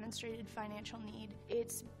always demonstrated financial need,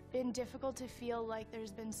 it's been difficult to feel like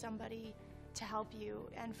there's been somebody to help you,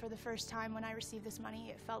 and for the first time when I received this money,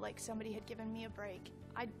 it felt like somebody had given me a break.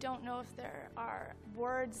 I don't know if there are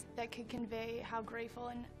words that could convey how grateful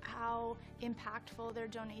and how impactful their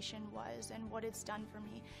donation was and what it's done for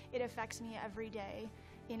me. It affects me every day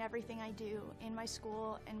in everything I do, in my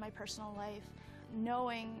school and my personal life.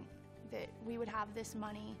 Knowing that we would have this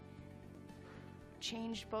money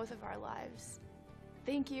changed both of our lives.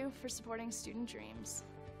 Thank you for supporting Student Dreams.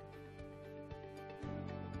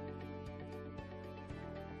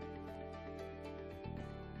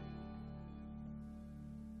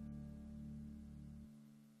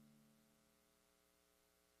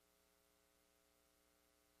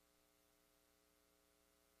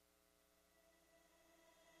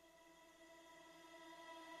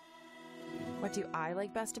 What do I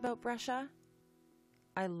like best about Brescia?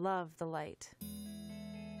 I love the light.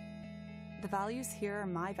 The values here are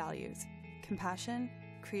my values: compassion,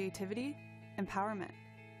 creativity, empowerment.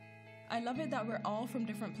 I love it that we're all from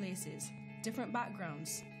different places, different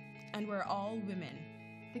backgrounds, and we're all women.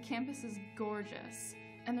 The campus is gorgeous,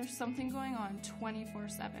 and there's something going on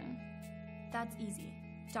 24/7. That's easy.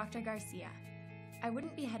 Dr. Garcia. I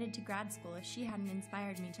wouldn't be headed to grad school if she hadn't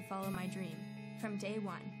inspired me to follow my dream, from day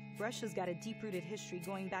one. Brescia's got a deep-rooted history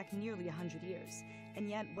going back nearly 100 years, and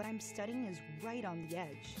yet what I'm studying is right on the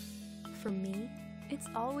edge. For me, it's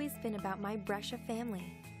always been about my Brescia family.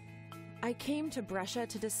 I came to Brescia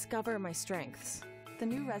to discover my strengths. The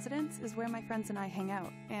new residence is where my friends and I hang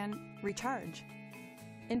out and recharge.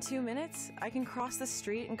 In 2 minutes, I can cross the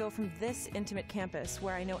street and go from this intimate campus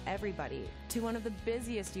where I know everybody to one of the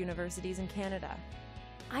busiest universities in Canada.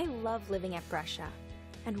 I love living at Brescia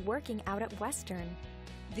and working out at Western.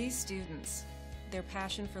 These students, their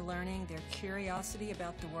passion for learning, their curiosity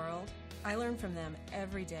about the world, I learn from them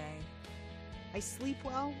every day. I sleep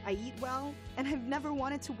well, I eat well, and I've never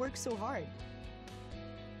wanted to work so hard.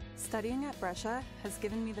 Studying at Brescia has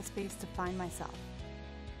given me the space to find myself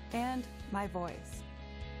and my voice.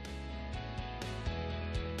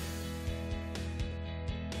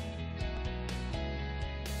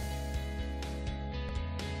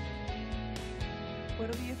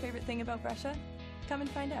 What'll be your favorite thing about Brescia? Come and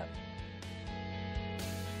find out.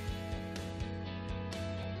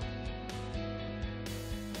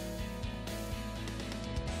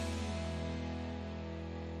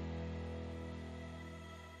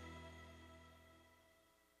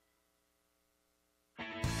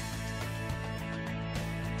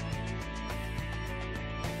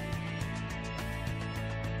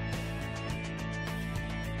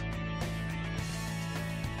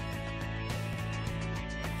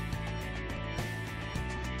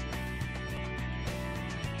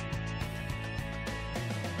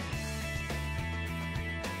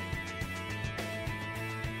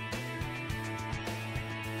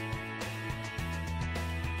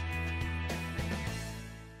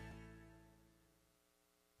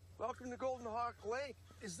 Welcome to Golden Hawk Lake.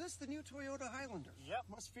 Is this the new Toyota Highlander? Yep.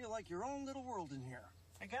 Must feel like your own little world in here.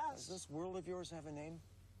 I guess. Does this world of yours have a name?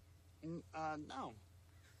 No.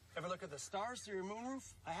 Ever look at the stars through your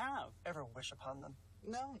moonroof? I have. Ever wish upon them?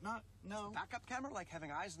 No. Backup camera, like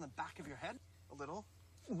having eyes in the back of your head? A little.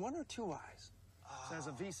 1 or 2 eyes? So it has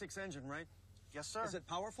a V6 engine, right? Yes, sir. Is it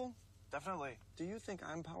powerful? Definitely. Do you think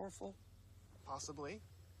I'm powerful? Possibly.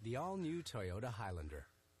 The all-new Toyota Highlander.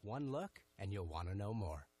 One look, and you'll want to know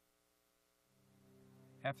more.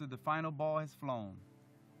 After the final ball has flown,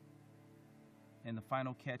 and the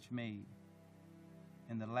final catch made,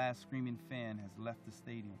 and the last screaming fan has left the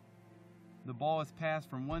stadium, the ball is passed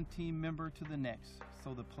from one team member to the next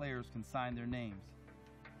so the players can sign their names.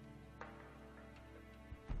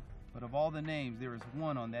 But of all the names, there is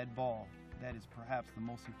one on that ball that is perhaps the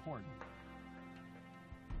most important.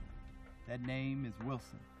 That name is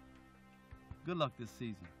Wilson. Good luck this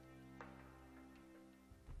season.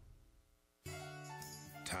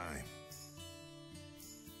 Time.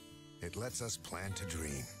 It lets us plan to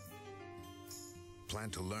dream, plan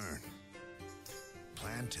to learn,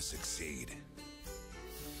 plan to succeed,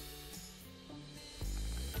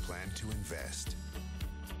 plan to invest,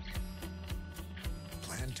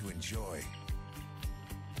 plan to enjoy,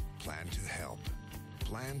 plan to help,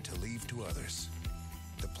 plan to leave to others.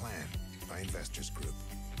 The Plan by Investors Group,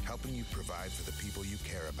 helping you provide for the people you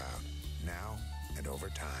care about, now and over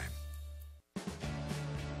time.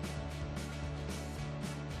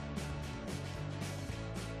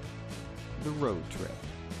 the road trip.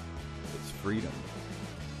 It's freedom.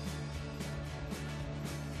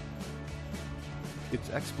 It's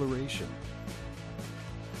exploration.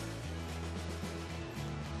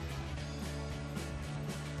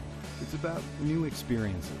 It's about new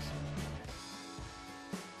experiences.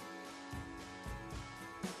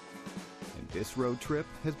 And this road trip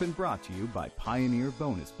has been brought to you by Pioneer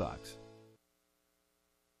Bonus Bucks.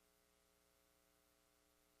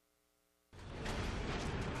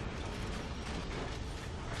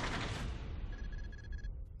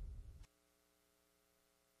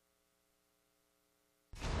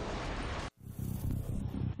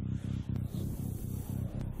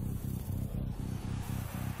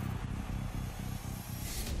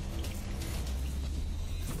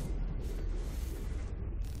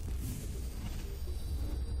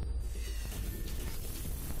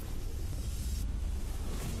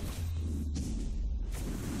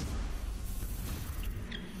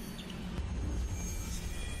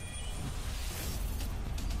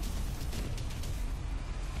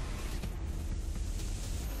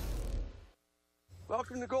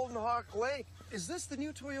 Welcome to Golden Hawk Lake. Is this the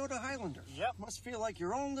new Toyota Highlander? Yep. Must feel like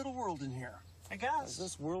your own little world in here. I guess. Does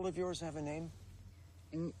this world of yours have a name?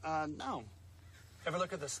 No. Ever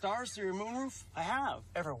look at the stars through your moonroof? I have.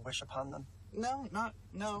 Ever wish upon them? No.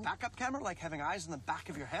 Backup camera, like having eyes in the back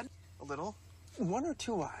of your head? A little. One or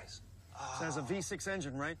two eyes? It has a V6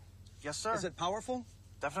 engine, right? Yes, sir. Is it powerful?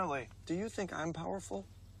 Definitely. Do you think I'm powerful?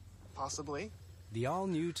 Possibly. The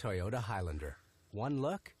all-new Toyota Highlander. One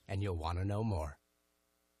look, and you'll want to know more.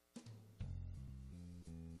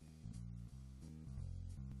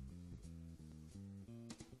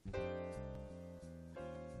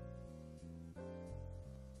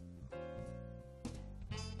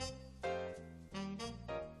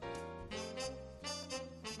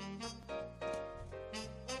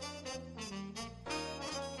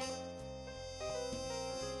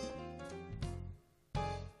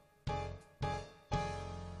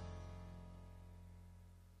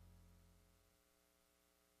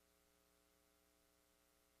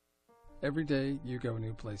 Every day you go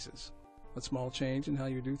new places. A small change in how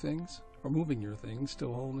you do things, or moving your things to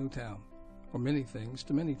a whole new town, or many things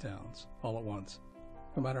to many towns, all at once.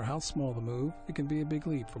 No matter how small the move, it can be a big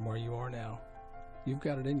leap from where you are now. You've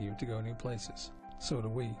got it in you to go new places. So do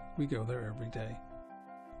we. We go there every day.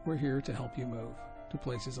 We're here to help you move to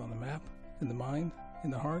places on the map, in the mind,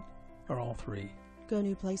 in the heart, or all three. Go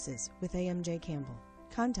new places with AMJ Campbell.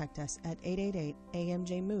 Contact us at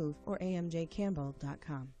 888-AMJ-MOVE or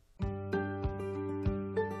amjcampbell.com.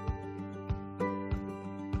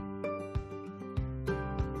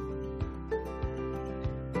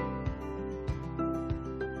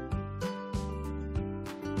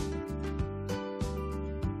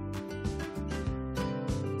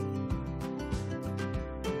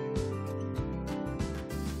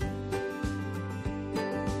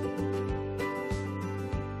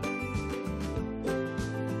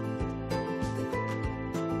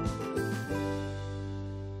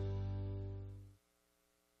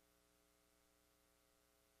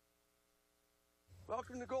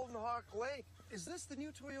 Welcome to Golden Hawk Lake. Is this the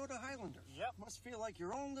new Toyota Highlander? Yep. Must feel like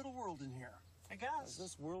your own little world in here. I guess. Does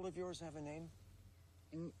this world of yours have a name?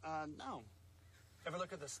 No. Ever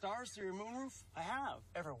look at the stars through your moonroof? I have.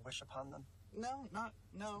 Ever wish upon them? No.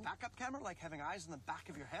 Backup camera, like having eyes in the back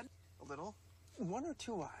of your head? A little. One or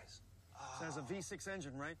two eyes? It has a V6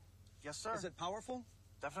 engine, right? Yes, sir. Is it powerful?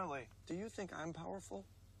 Definitely. Do you think I'm powerful?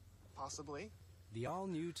 Possibly. The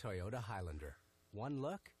all-new Toyota Highlander. One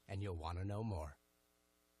look, and you'll want to know more.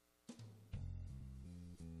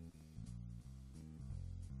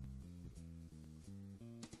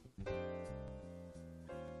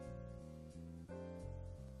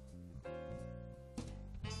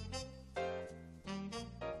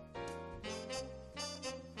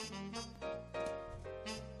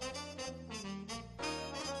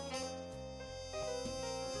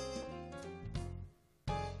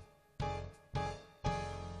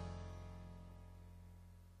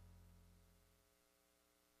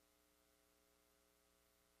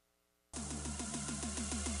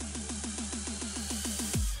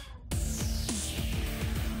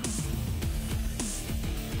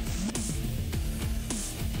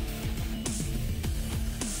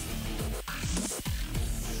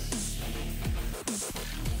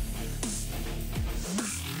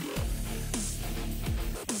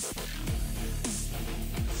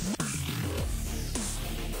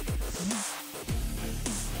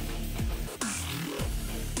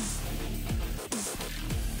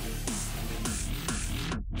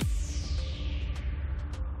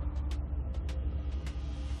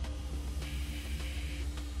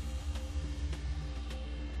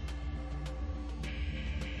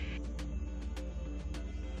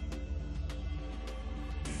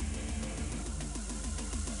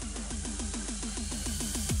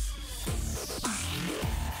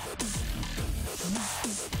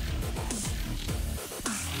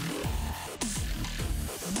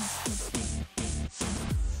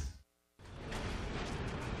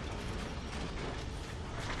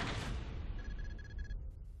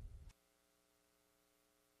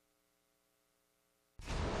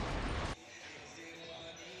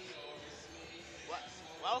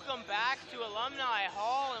 Welcome back to Alumni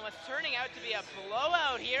Hall and what's turning out to be a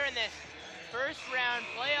blowout here in this first round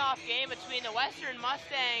playoff game between the Western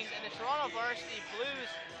Mustangs and the Toronto Varsity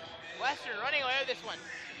Blues. Western running away with this one,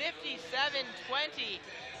 57-20,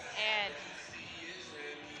 and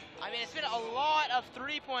I mean, it's been a lot of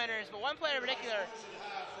three-pointers, but one player in particular,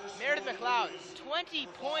 Meredith McLeod,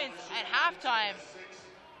 20 points at halftime.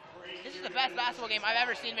 This is the best basketball game I've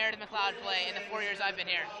ever seen Meredith McLeod play in the 4 years I've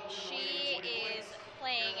been here. She is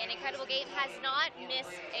playing an incredible game, has not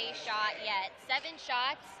missed a shot yet. 7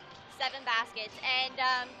 shots, 7 baskets, and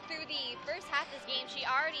through the first half of this game, she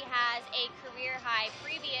already has a career high.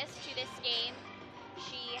 Previous to this game,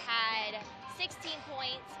 she had 16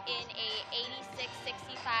 points in a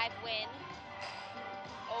 86-65 win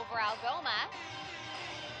over Algoma.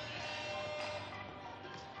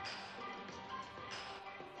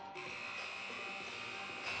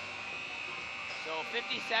 So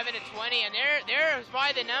 57-20, and there's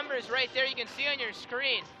by the numbers right there you can see on your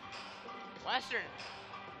screen. Western,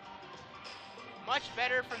 much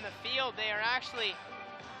better from the field. They are actually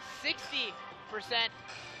 60%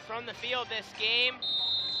 from the field this game,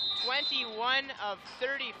 21 of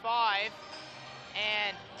 35,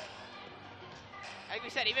 and like we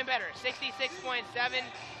said, even better, 66.7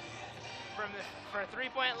 for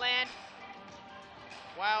three-point land,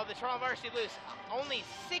 while the Toronto Varsity Blues only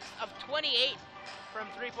 6 of 28 from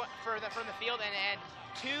from the field and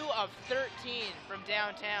 2 of 13 from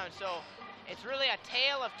downtown. So it's really a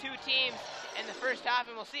tale of two teams in the first half,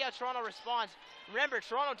 and we'll see how Toronto responds. Remember,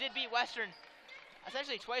 Toronto did beat Western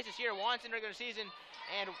essentially twice this year, once in regular season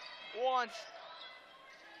and once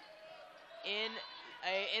in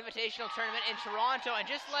an invitational tournament in Toronto. And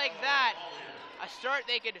just like that, a start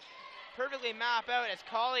they could perfectly map out as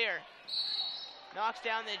Collier knocks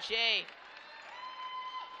down the J.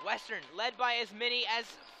 Western led by as many as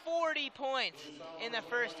 40 points in the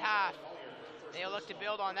first half. They'll look to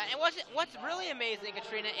build on that. And what's really amazing,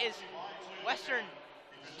 Katrina, is Western's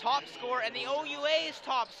top scorer and the OUA's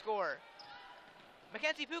top scorer,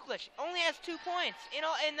 Mackenzie Puklich, only has 2 points in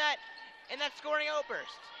that scoring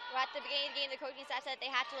outburst. Well, at the beginning of the game, the coaching staff said they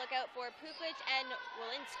had to look out for Puklich and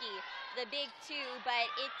Walensky, the big two, but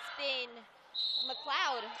it's been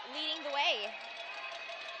McLeod leading the way.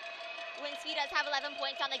 Walensky does have 11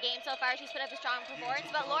 points on the game so far. She's put up a strong performance,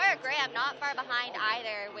 but Laura Graham not far behind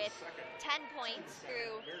either with 10 points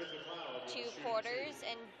through 2 quarters,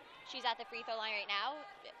 and she's at the free throw line right now.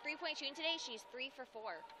 3-point shooting today, she's 3 for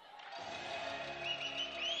 4.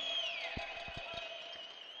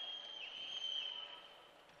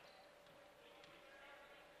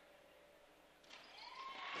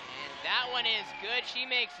 And that one is good. She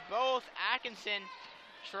makes both. Atkinson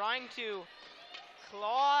trying to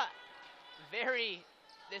claw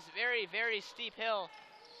this very steep hill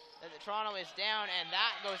that the Toronto is down, and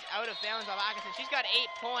that goes out of bounds off Atkinson. She's got 8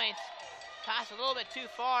 points, passed a little bit too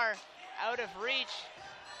far, out of reach.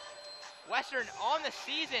 Western on the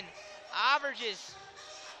season averages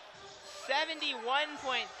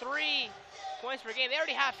 71.3 points per game. They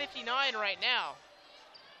already have 59 right now.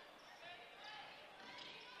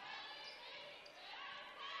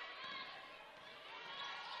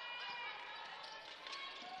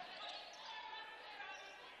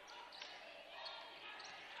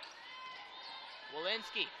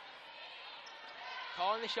 Walensky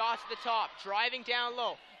calling the shots at the top, driving down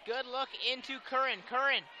low. Good look into Curran.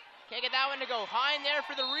 Curran can't get that one to go. Hine there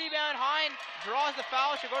for the rebound. Hine draws the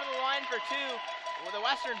foul. She'll go to the line for 2. Well, the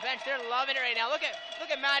Western bench, they're loving it right now. Look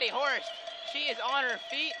at Maddie Horst. She is on her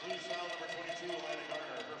feet.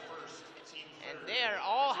 And they're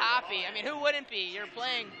all happy. I mean, who wouldn't be? You're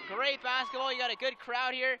playing great basketball. You got a good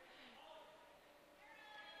crowd here.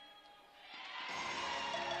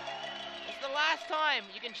 The last time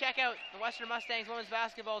you can check out the Western Mustangs women's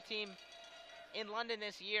basketball team in London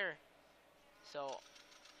this year. So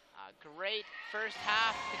a great first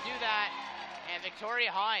half to do that, and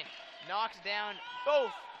Victoria Hine knocks down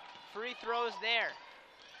both free throws there.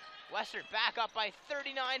 Western back up by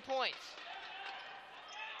 39 points.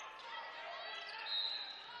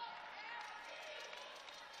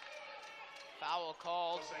 Foul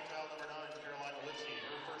called.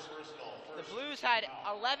 The Blues had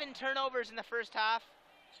 11 turnovers in the first half.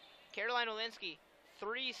 Caroline Walensky,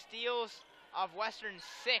 3 steals of Western's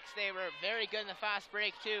 6. They were very good in the fast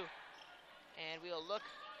break too. And we'll look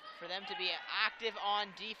for them to be active on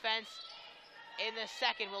defense in the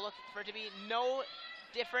second. We'll look for it to be no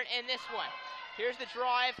different in this one. Here's the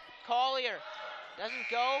drive. Collier doesn't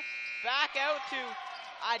go. Back out to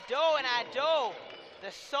Ado, and Ado,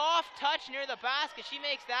 the soft touch near the basket. She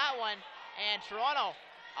makes that one. And Toronto,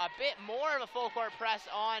 a bit more of a full court press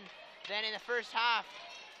on than in the first half.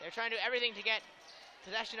 They're trying to do everything to get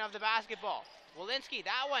possession of the basketball. Walensky,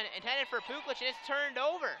 that one intended for Puklich, and it's turned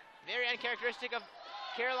over. Very uncharacteristic of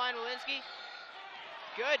Caroline Walensky.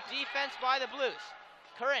 Good defense by the Blues.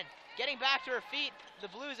 Curran getting back to her feet. The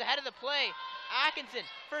Blues ahead of the play. Atkinson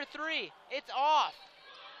for three. It's off.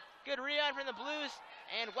 Good rebound from the Blues,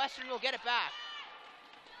 and Western will get it back.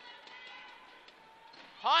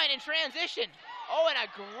 Hine in transition. Oh, and a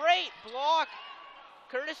great block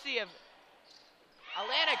courtesy of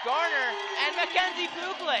Alana Garner and Mackenzie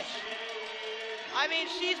Puklich. I mean,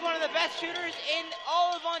 she's one of the best shooters in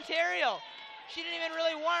all of Ontario. She didn't even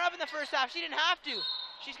really warm up in the first half. She didn't have to.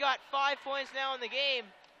 She's got 5 points now in the game.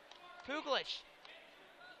 Puklich,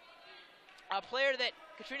 a player that,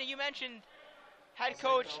 Katrina, you mentioned, head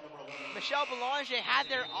coach Michelle Belanger had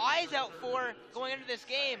their eyes out for going into this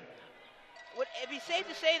game. Would it be safe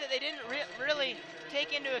to say that they didn't really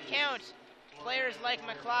take into account players like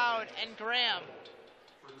McLeod and Graham?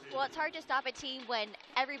 Well, it's hard to stop a team when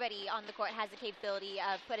everybody on the court has the capability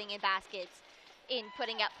of putting in baskets, in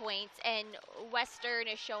putting up points, and Western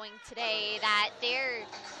is showing today that they're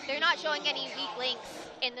not showing any weak links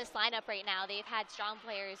in this lineup right now. They've had strong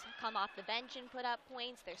players come off the bench and put up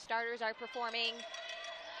points. Their starters are performing,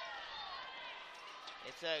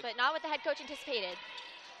 but not what the head coach anticipated.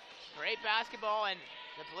 Great basketball, and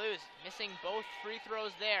the Blues missing both free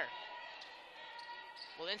throws there.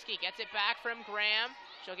 Walensky gets it back from Graham.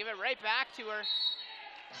 She'll give it right back to her.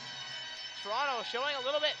 Toronto showing a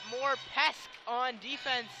little bit more pesc on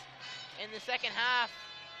defense in the second half.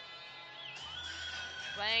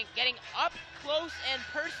 Getting up close and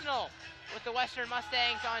personal with the Western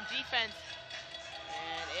Mustangs on defense,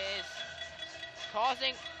 and is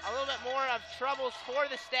causing a little bit more of troubles for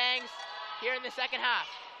the Stangs here in the second half.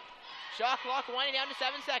 Shot clock winding down to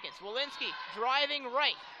 7 seconds. Walensky driving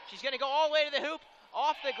right. She's going to go all the way to the hoop.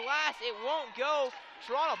 Off the glass, it won't go.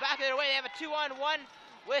 Toronto back the other way. They have a 2-on-1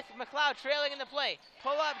 with McLeod trailing in the play.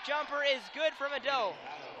 Pull-up jumper is good from Ado.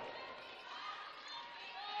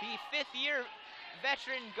 The fifth-year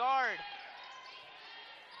veteran guard.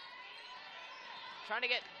 Trying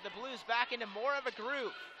to get the Blues back into more of a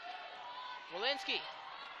groove. Walensky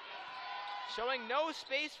showing no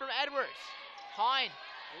space from Edwards. Hine,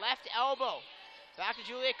 left elbow. Back to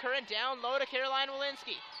Julia Curran, down low to Caroline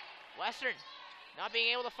Walensky. Western not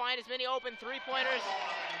being able to find as many open three-pointers.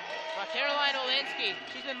 But Caroline Walensky,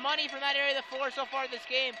 she's been money from that area of the floor so far this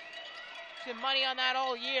game. She's been money on that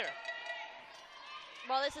all year.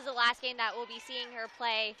 Well, this is the last game that we'll be seeing her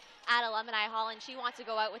play at Alumni Hall, and she wants to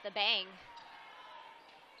go out with a bang.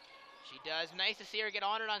 She does. Nice to see her get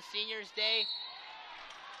honored on Seniors Day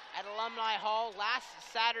at Alumni Hall last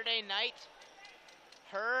Saturday night.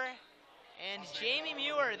 Her and Jamie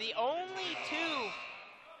Muir, the only two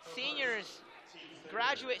seniors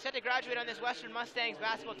set to graduate on this Western Mustangs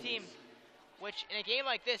basketball team, which in a game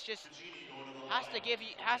like this just has to give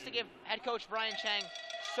head coach Brian Chang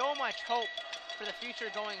so much hope for the future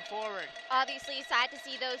going forward. Obviously sad to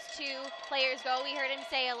see those two players go. We heard him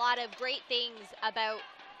say a lot of great things about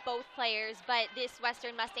both players, but this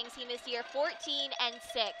Western Mustangs team this year,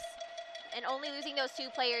 14-6, and only losing those two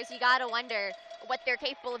players, you gotta wonder what they're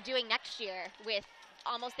capable of doing next year with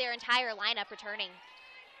almost their entire lineup returning.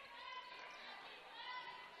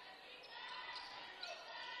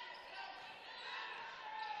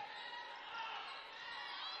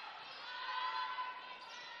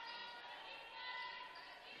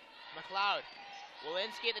 McLeod,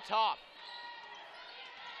 Walensky at the top.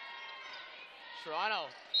 Toronto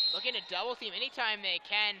looking to double team anytime they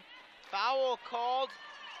can. Foul called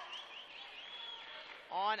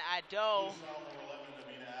on Ado.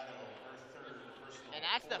 And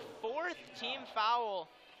that's the fourth team foul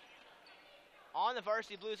on the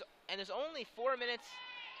Varsity Blues. And there's only 4 minutes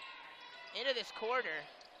into this quarter.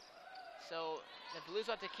 So the Blues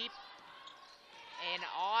have to keep an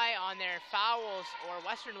eye on their fouls, or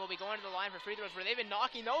Western will be going to the line for free throws, where they've been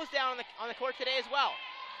knocking those down on the court today as well.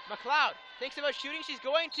 McLeod thinks about shooting. She's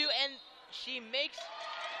going to, and she makes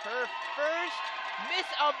her first miss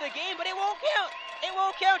of the game, but it won't count. It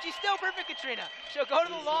won't count. She's still perfect, Katrina. She'll go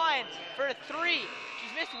to the line for 3.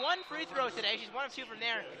 She's missed 1 free throw today. She's 1 of 2 from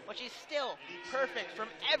there, but she's still perfect from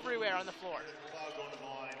everywhere on the floor.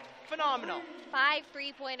 Phenomenal. 5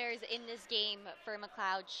 3-pointers in this game for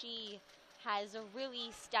McLeod. She has really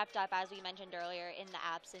stepped up, as we mentioned earlier, in the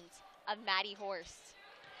absence of Maddie Horst.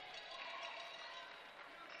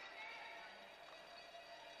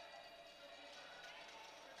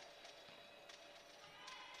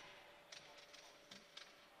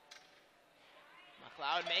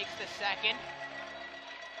 McLeod makes the second.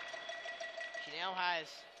 She now has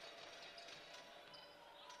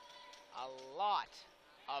a lot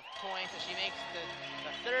of points, and she makes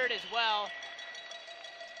the third as well.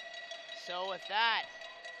 So with that,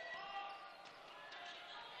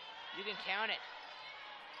 you can count it.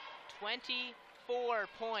 24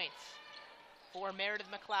 points for Meredith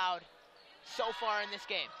McLeod so far in this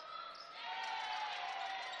game.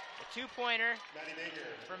 The two-pointer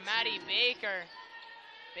from Maddie Baker.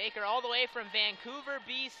 Baker all the way from Vancouver,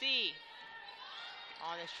 BC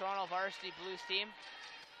on this Toronto Varsity Blues team.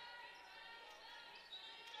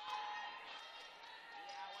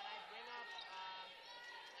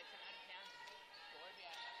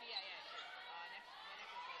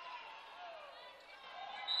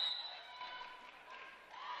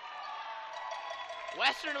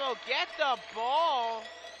 Western will get the ball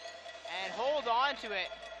and hold on to it.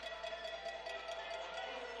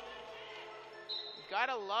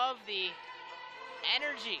 Gotta love the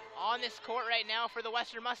energy on this court right now for the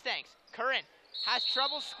Western Mustangs. Curran has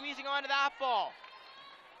trouble squeezing onto that ball.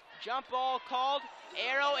 Jump ball called,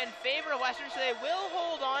 arrow in favor of Western, so they will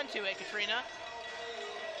hold on to it, Katrina.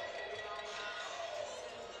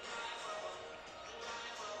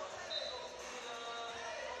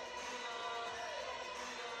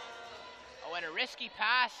 Oh, and a risky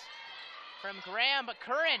pass from Graham, but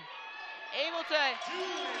Curran able to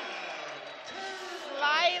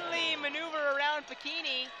slightly maneuver around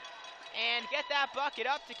Bikini and get that bucket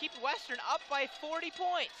up to keep Western up by 40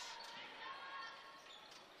 points.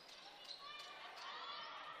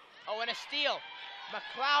 Oh, and a steal.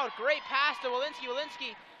 McLeod, great pass to Walensky.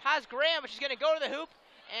 Walensky has Graham, but she's going to go to the hoop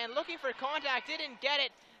and looking for contact, didn't get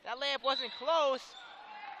it. That layup wasn't close.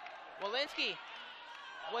 Walensky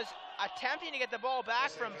was attempting to get the ball back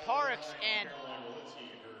from Parks, and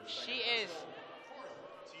she is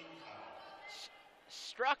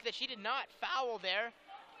struck that she did not foul there.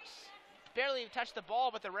 Barely touched the ball,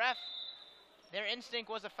 but the ref, their instinct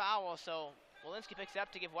was a foul, so Walensky picks it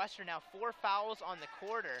up to give Western now 4 fouls on the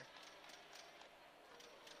quarter.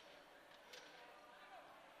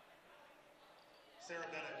 Sarah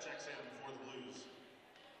Bennett checks in for the Blues.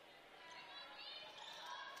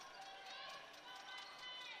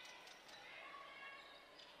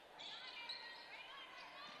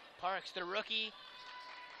 Parks, the rookie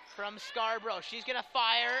from Scarborough. She's going to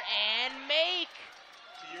fire and make.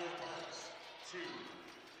 Parks, 2.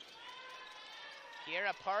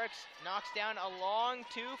 Kiera Parks knocks down a long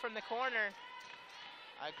 2 from the corner.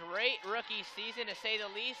 A great rookie season, to say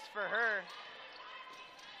the least, for her.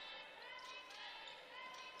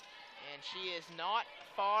 And she is not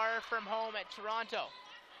far from home at Toronto.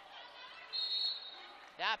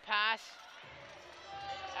 That pass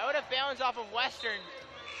out of bounds off of Western.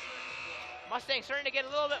 Mustangs starting to get a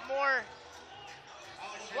little bit more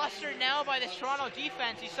flustered now by this Toronto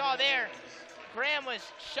defense. You saw there, Graham was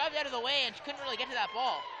shoved out of the way and she couldn't really get to that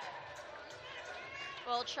ball.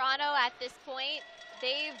 Well, Toronto at this point,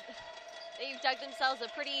 they've dug themselves a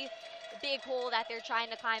pretty big hole that they're trying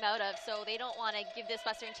to climb out of, so they don't want to give this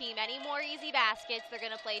Western team any more easy baskets. They're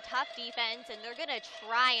going to play tough defense, and they're going to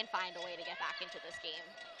try and find a way to get back into this game.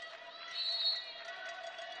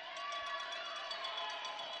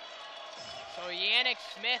 So Yannick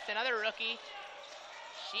Smith, another rookie,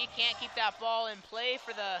 she can't keep that ball in play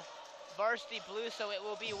for the Varsity Blues, so it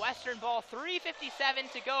will be Western ball.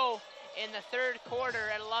 3:57 to go in the third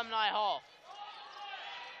quarter at Alumni Hall.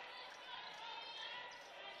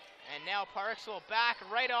 And now Parks will back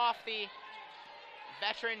right off the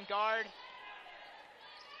veteran guard,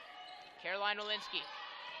 Caroline Walensky.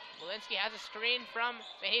 Walensky has a screen from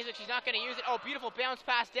Mahazik. She's not going to use it. Oh, beautiful bounce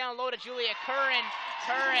pass down low to Julia Curran.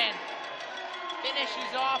 Curran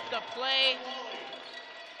finishes off the play.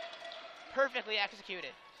 Perfectly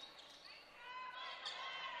executed.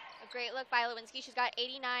 A great look by Lewinsky. She's got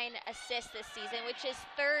 89 assists this season, which is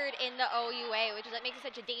third in the OUA, which is what makes her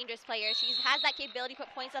such a dangerous player. She has that capability to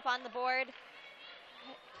put points up on the board.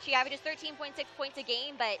 She averages 13.6 points a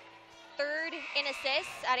game, but third in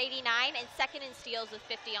assists at 89 and second in steals with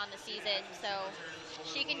 50 on the season. So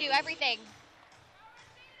she can do everything.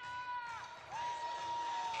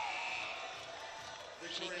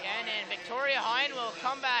 She can, and Victoria Hine will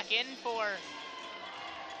come back in for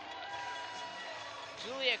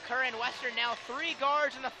Julia Curran. Western now 3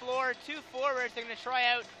 guards on the floor, 2 forwards. They're going to try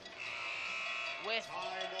out with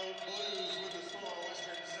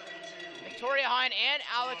Victoria Hine and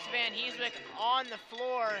Alex Van Heeswick on the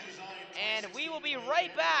floor. And we will be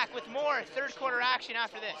right back with more third quarter action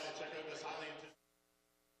after this.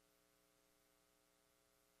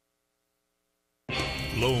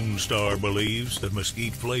 Lone Star believes that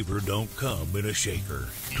mesquite flavor don't come in a shaker.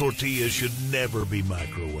 Tortillas should never be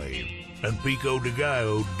microwaved. And pico de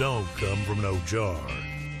gallo don't come from no jar.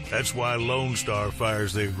 That's why Lone Star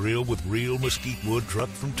fires their grill with real mesquite wood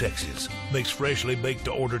trucked from Texas, makes freshly baked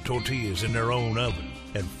to order tortillas in their own oven,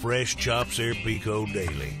 and fresh chops their pico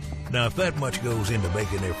daily. Now, if that much goes into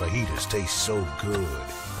making their fajitas taste so good,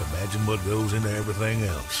 imagine what goes into everything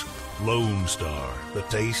else. Lone Star, the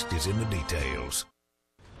taste is in the details.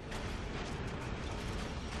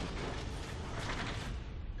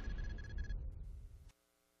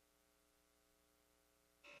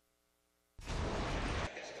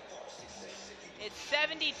 It's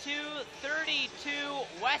 72-32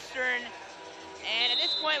 Western. And at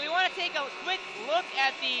this point, we want to take a quick look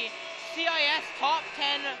at the CIS Top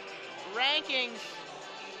 10 rankings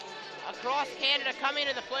across Canada coming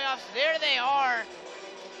into the playoffs. There they are.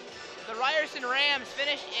 The Ryerson Rams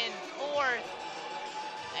finished in 4th.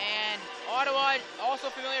 And Ottawa, also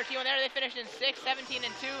familiar team on there, they finished in 6th, 17-2.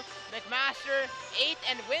 McMaster, 8th,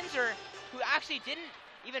 and Windsor, who actually didn't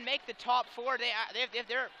even make the top 4.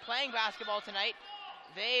 They're playing basketball tonight.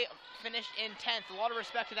 They finished in 10th. A lot of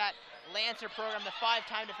respect to that Lancer program, the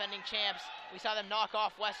 5-time defending champs. We saw them knock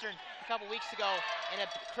off Western a couple weeks ago in a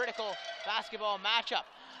critical basketball matchup.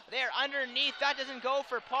 They're underneath. That doesn't go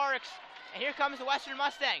for Parks. And here comes the Western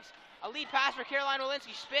Mustangs. A lead pass for Caroline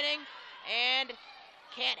Walensky, spinning and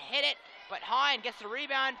can't hit it, but Hine gets the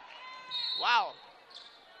rebound. Wow.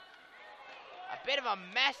 A bit of a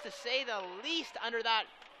mess, to say the least, under that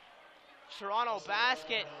Toronto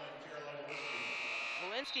basket.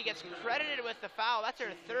 Walensky gets credited with the foul. That's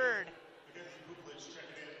her 3rd.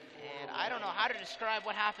 And I don't know how to describe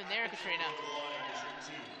what happened there, Katrina.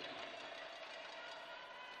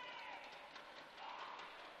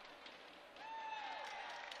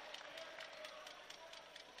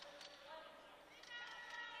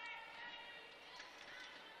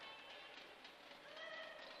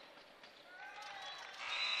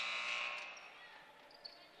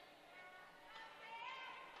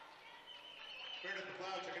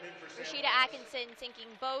 Rashida Atkinson sinking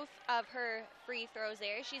both of her free throws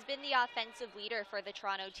there. She's been the offensive leader for the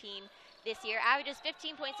Toronto team this year. Averages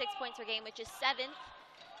 15.6 points per game, which is 7th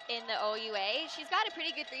in the OUA. She's got a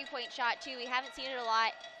pretty good three-point shot too. We haven't seen it a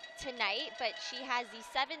lot tonight, but she has the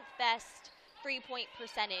 7th best three-point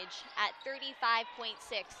percentage at 35.6.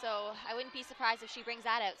 So I wouldn't be surprised if she brings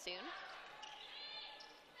that out soon.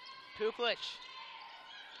 Kuklich.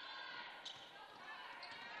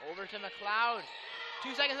 Over to McLeod.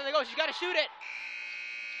 2 seconds on the go. She's got to shoot it.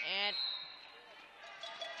 And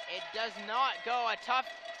it does not go. A tough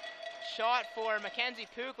shot for Mackenzie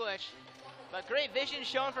Kuklich. But great vision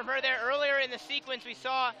shown from her there. Earlier in the sequence, we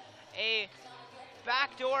saw a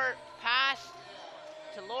backdoor pass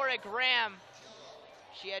to Laura Graham.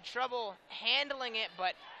 She had trouble handling it,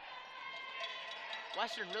 but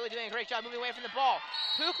Western really doing a great job moving away from the ball.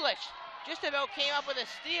 Kuklich just about came up with a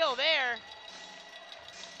steal there.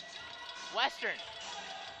 Western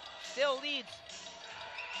still leads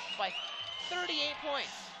by 38 points.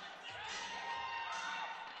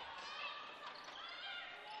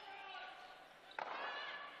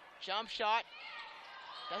 Jump shot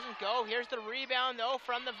doesn't go. Here's the rebound though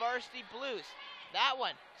from the Varsity Blues. That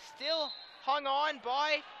one still hung on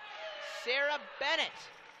by Sarah Bennett.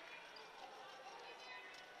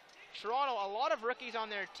 Toronto, a lot of rookies on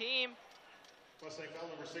their team.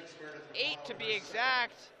 Number 6, 8 to be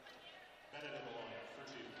exact.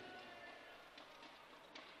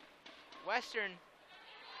 Western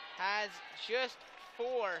has just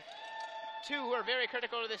 4. 2 who are very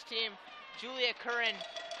critical to this team. Julia Curran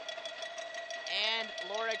and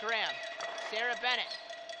Laura Graham. Sarah Bennett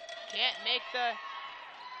can't make the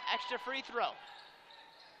extra free throw.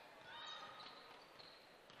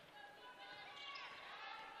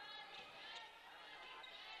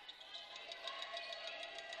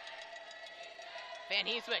 Van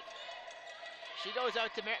Heeswick. She goes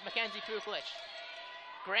out to Mackenzie Kuklich.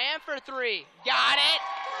 Graham for 3. Got it!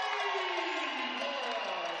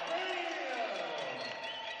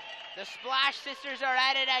 The Splash Sisters are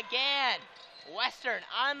at it again. Western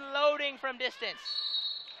unloading from distance.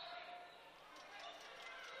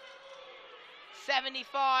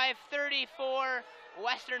 75-34,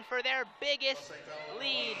 Western for their biggest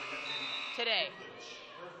lead today.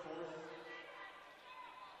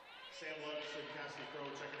 Sam Lutz and Cassidy Crow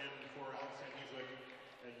checking in for Alex Van Heeswick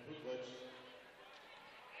and Kuklich.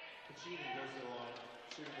 Pacini goes to the line,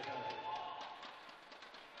 shooting the penalty.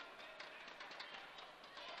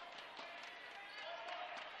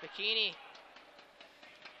 Bikini.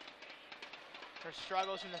 Her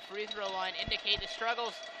struggles from the free throw line indicate the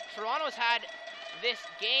struggles Toronto's had this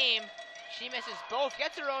game. She misses both,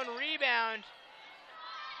 gets her own rebound.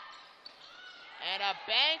 And a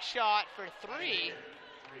bank shot for 3.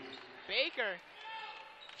 Baker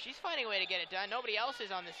She's finding a way to get it done. Nobody else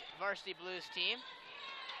is on this Varsity Blues team.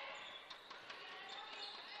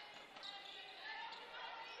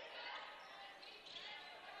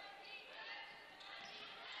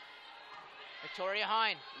 Victoria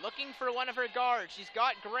Hine looking for one of her guards. She's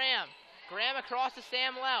got Graham. Graham across to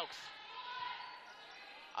Sam Laux.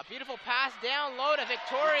 A beautiful pass down low to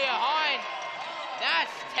Victoria Hine.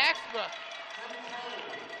 That's textbook.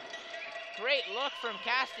 Great look from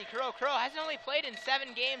Cassidy Crow. Crow hasn't only played in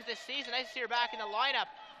 7 games this season. Nice to see her back in the lineup.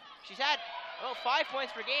 She's had about 5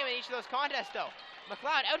 points per game in each of those contests, though.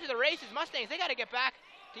 McLeod out to the races. Mustangs, they got to get back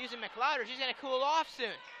to using McLeod or she's going to cool off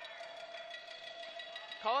soon.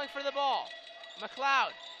 Calling for the ball.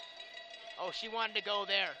 McLeod. Oh, she wanted to go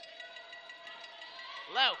there.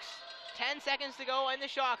 Laux. 10 seconds to go in the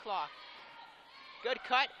shot clock. Good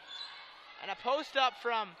cut. And a post up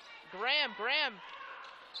from Graham. Graham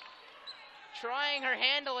trying her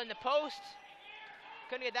handle in the post.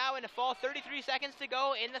 Couldn't get that one to fall. 33 seconds to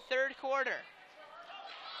go in the third quarter.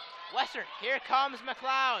 Western, here comes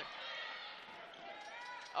McLeod.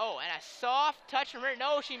 Oh, and a soft touch from her.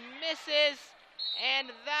 No, she misses. And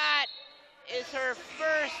that is her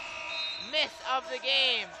first miss of the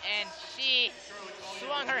game. And she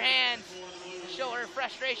swung her hands to show her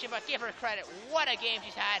frustration, but give her credit. What a game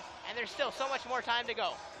she's had. And there's still so much more time to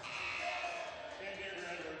go.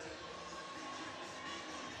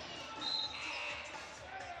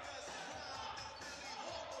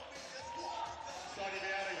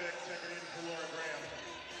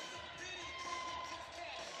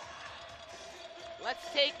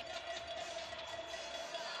 Let's take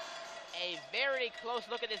a very close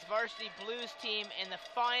look at this Varsity Blues team in the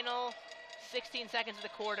final 16 seconds of the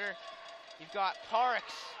quarter. You've got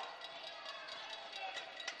Parks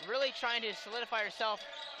really trying to solidify herself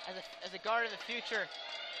as a guard of the future.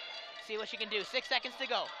 See what she can do. 6 seconds to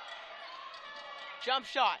go. Jump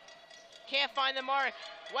shot. Can't find the mark.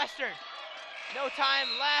 Western. No time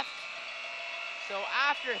left. So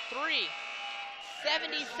after 3,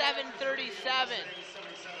 77-37.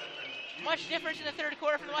 Much difference in the third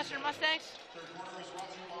quarter for the Western Mustangs?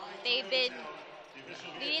 They've been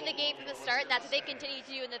leading the game from the start, and that's what they continue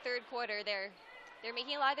to do in the third quarter. They're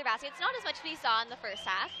making a lot of their baskets. Not as much as we saw in the first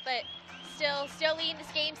half, but still leading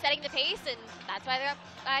this game, setting the pace, and that's why they're up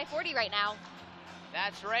by 40 right now.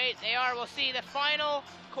 That's right, they are. We'll see the final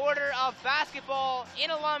quarter of basketball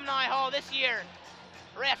in Alumni Hall this year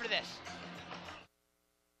right after this.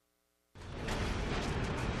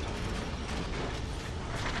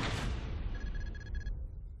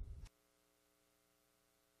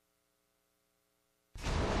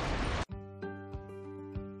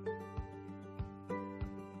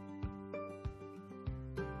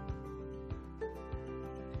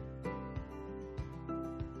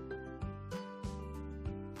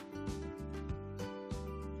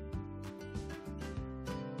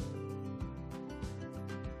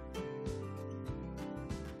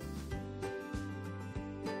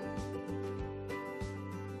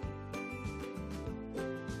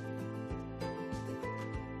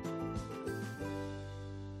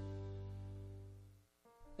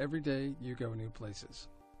 Every day you go new places.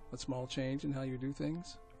 A small change in how you do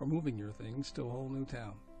things, or moving your things to a whole new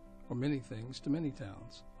town, or many things to many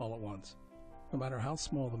towns, all at once. No matter how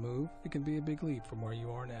small the move, it can be a big leap from where you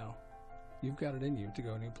are now. You've got it in you to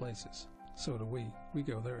go new places. So do we. We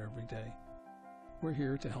go there every day. We're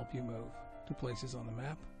here to help you move to places on the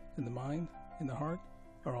map, in the mind, in the heart,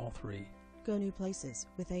 or all three. Go new places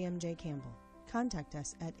with AMJ Campbell. Contact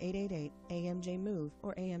us at 888-AMJ-MOVE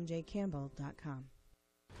or amjcampbell.com.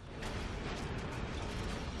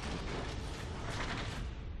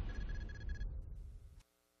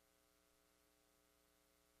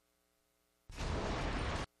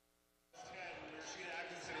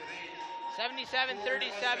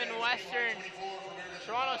 Western.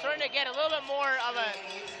 Toronto starting to get a little bit more of a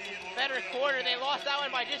better quarter. They lost that one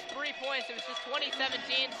by just 3 points. It was just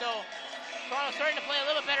 20-17, so Toronto starting to play a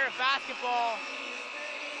little bit better at basketball.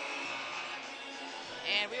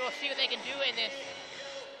 And we will see what they can do in this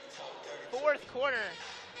fourth quarter.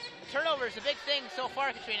 The turnover is a big thing so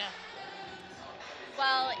far, Katrina.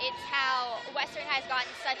 Well, it's how Western has gotten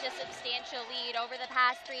such a substantial lead over the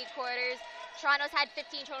past 3 quarters. Toronto's had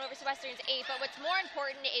 15 turnovers, Western's 8, but what's more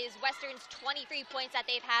important is Western's 23 points that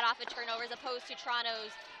they've had off of turnovers opposed to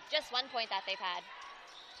Toronto's just 1 point that they've had.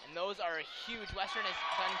 And those are huge. Western has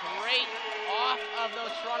done great off of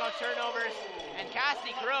those Toronto turnovers. And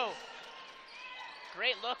Cassidy Crow,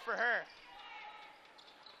 great look for her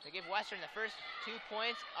to give Western the first 2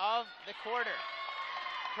 points of the quarter.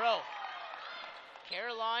 Crow,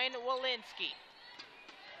 Caroline Walensky.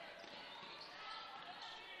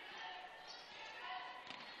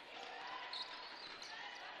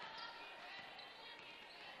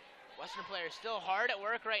 Western players still hard at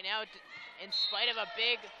work right now in spite of a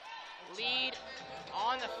big lead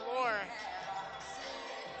on the floor.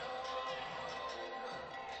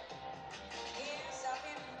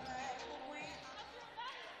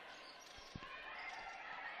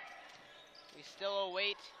 We still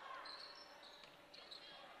await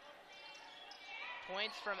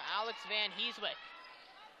points from Alex Van Heeswick.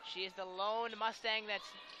 She is the lone Mustang that's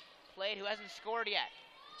played who hasn't scored yet.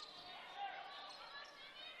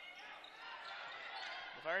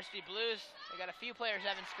 The Varsity Blues, they got a few players who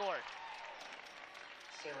haven't scored.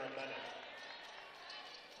 Sarah Bennett.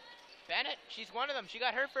 Bennett, she's one of them. She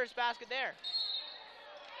got her first basket there.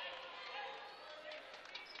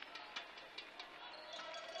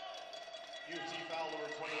 UT foul number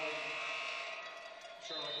 21.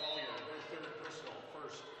 Charlotte Collier, her third personal,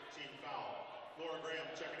 first team foul. Laura Graham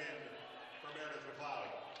checking in for Meredith McLeod.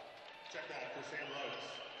 Check that for Sam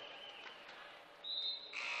Rhodes.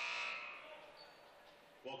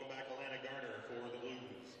 Welcome back, Alana Garner for the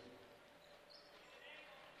Blues.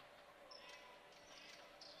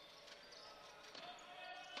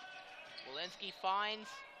 Walensky finds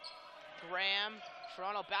Graham.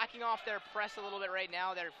 Toronto backing off their press a little bit right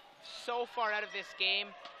now. They're so far out of this game.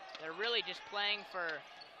 They're really just playing for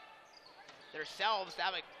themselves to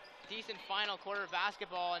have a decent final quarter of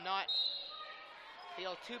basketball and not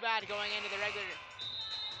feel too bad going into the regular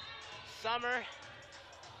summer.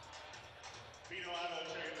 Pino Addo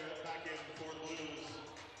checking back in for the Blues.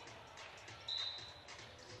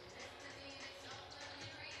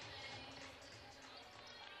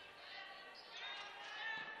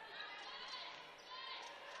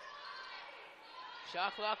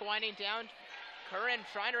 Shot clock winding down. Curran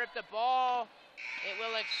trying to rip the ball. It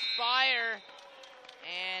will expire.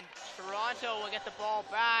 And Toronto will get the ball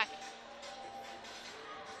back.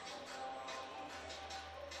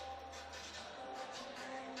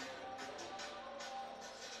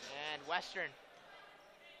 And Western.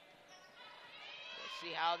 We'll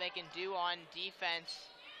see how they can do on defense.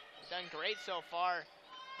 They've done great so far.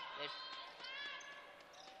 They've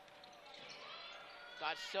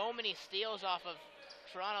got so many steals off of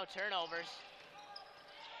Toronto turnovers.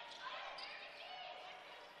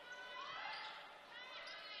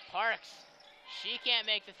 Parks, she can't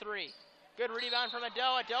make the three. Good rebound from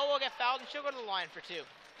Ado. Ado will get fouled and she'll go to the line for two.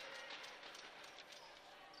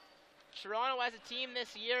 Toronto as a team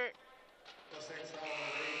this year,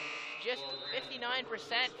 just 59%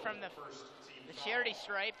 from the charity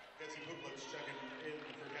stripe.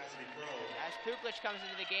 As Kuklich comes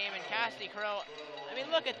into the game and Cassidy Crow, I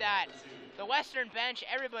mean, look at that. The Western bench,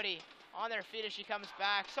 everybody on their feet as she comes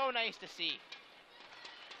back. So nice to see.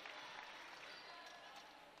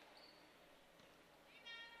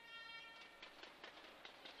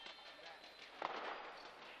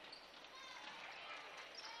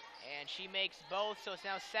 And she makes both, so it's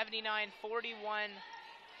now 79-41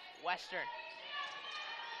 Western.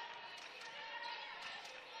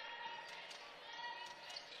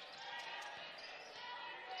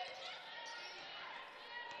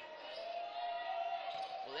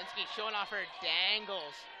 Walensky showing off her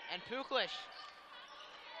dangles. And Kuklich.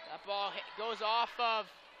 That ball goes off of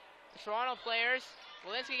the Toronto players.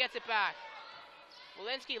 Walensky gets it back.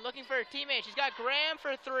 Walensky looking for her teammate. She's got Graham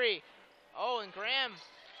for three. Oh, and Graham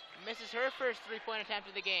misses her first three-point attempt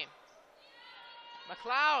of the game.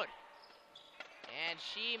 McLeod. And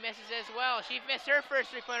she misses as well. She missed her first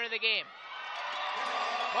three-pointer of the game.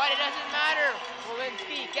 But it doesn't matter.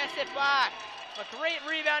 Walensky gets it back. But great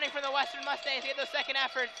rebounding from the Western Mustangs to get those second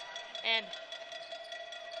efforts. And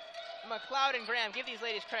McLeod and Graham, give these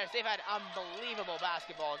ladies credit. They've had unbelievable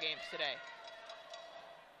basketball games today.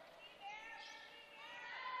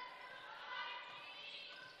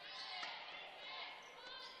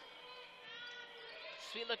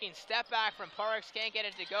 Sweet looking step back from Parks, can't get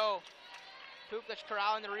it to go. Kuklich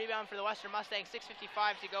corralling the rebound for the Western Mustangs,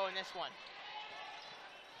 6:55 to go in this one.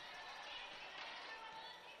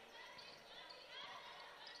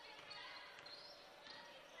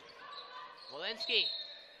 Walensky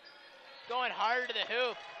going hard to the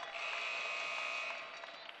hoop.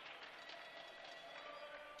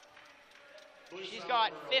 She's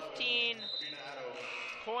got 15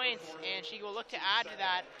 points and she will look to add to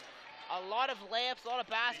that. A lot of layups, a lot of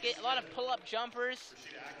basket, a lot of pull-up jumpers.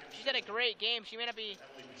 She's had a great game. She may not be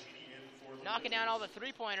knocking down all the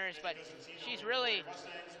three-pointers, but she's really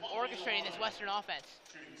orchestrating this Western offense.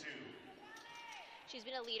 She's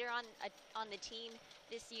been a leader on the team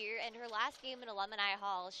this year, and her last game in Alumni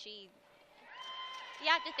Hall, you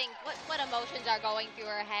have to think what emotions are going through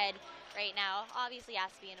her head right now. Obviously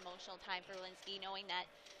has to be an emotional time for Walensky, knowing that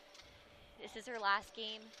this is her last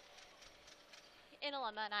game in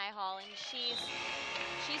Alumni Hall, and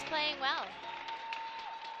she's playing well.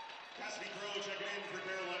 Cassidy Crow checking in for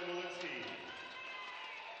Caroline Walensky.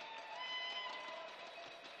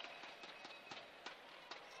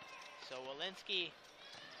 So Walensky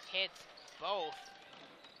hits both.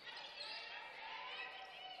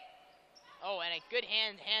 Oh, and a good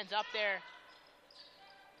hands up there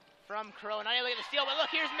from Crow. Not able to get the steal, but look,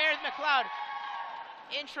 here's Meredith McLeod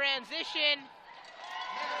in transition.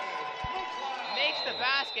 Makes the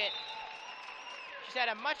basket. She's had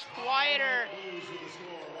a much quieter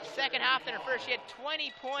second half than her first. She had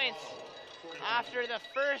 20 points after the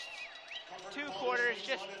first 2 quarters,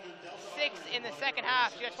 just 6 in the second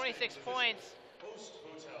half. She got 26 points.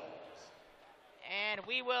 And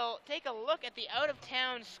we will take a look at the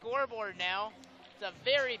out-of-town scoreboard now. It's a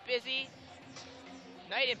very busy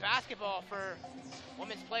night in basketball for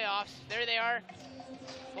women's playoffs. There they are.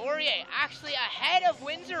 Laurier actually ahead of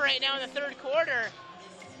Windsor right now in the third quarter.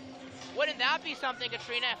 Wouldn't that be something,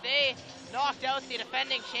 Katrina, if they knocked out the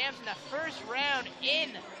defending champs in the first round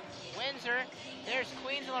in Windsor? There's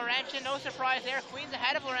Queens and Laurentian. No surprise there. Queens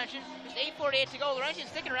ahead of Laurentian. Just 8:48 to go. Laurentian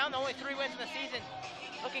sticking around, only 3 wins in the season.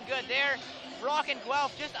 Looking good there. Brock and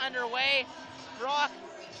Guelph just underway. Brock,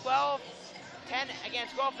 12-10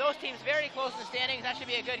 against Guelph. Those teams very close in the standings. That should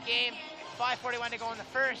be a good game. 5:41 to go in the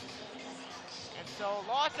first. And so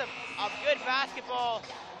lots of good basketball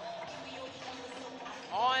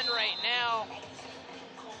on right now.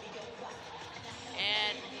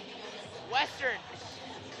 And Western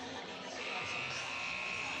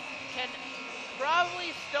can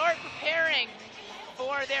probably start preparing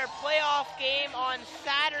for their playoff game on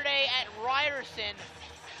Saturday at Ryerson.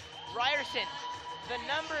 Ryerson, the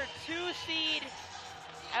number 2 seed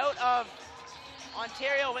out of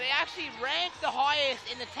Ontario, but they actually ranked the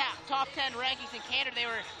highest in the top 10 rankings in Canada. They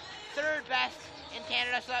were 3rd best in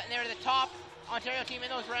Canada, so they were the top Ontario team in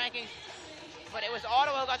those rankings. But it was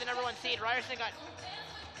Ottawa who got the number 1 seed. Ryerson got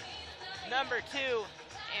number 2,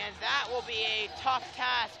 and that will be a tough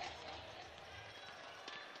task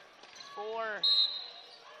for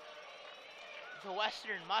the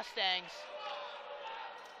Western Mustangs.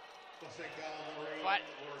 But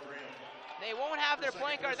they won't have their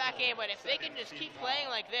point guard that game, but if they can just keep playing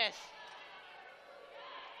like this,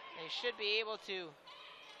 they should be able to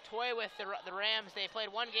toy with the Rams. They played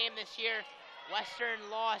 1 game this year. Western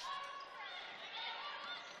lost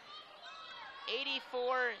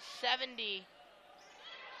 84-70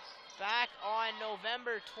 back on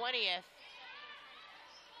November 20th.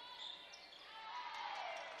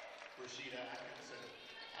 Rashida Atkinson.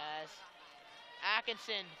 As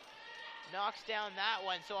Atkinson knocks down that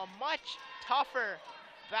one. So a much tougher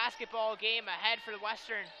basketball game ahead for the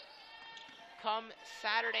Western come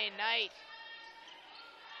Saturday night.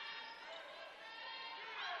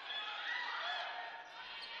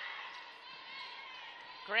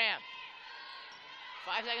 Graham,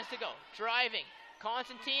 5 seconds to go. Driving.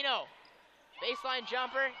 Constantino. Baseline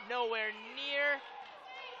jumper, nowhere near.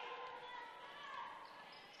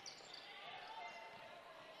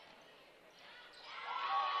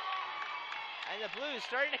 And the Blues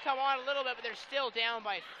starting to come on a little bit, but they're still down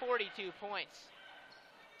by 42 points.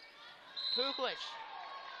 Puklich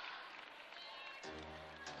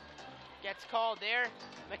gets called there.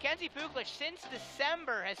 Mackenzie Puklich, since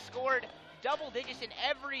December, has scored double digits in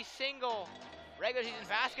every single regular season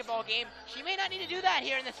basketball game. She may not need to do that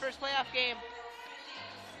here in this first playoff game.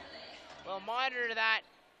 We'll monitor that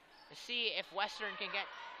to see if Western can get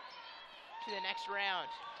to the next round.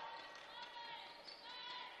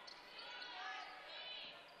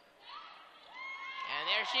 And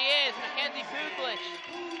there she is, Mackenzie Puklich.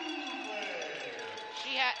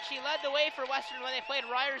 She led the way for Western when they played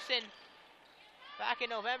Ryerson back in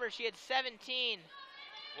November. She had 17.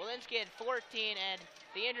 Walensky had 14, and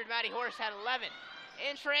the injured Maddie Horst had 11.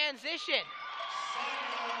 In transition,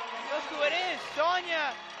 look who it is,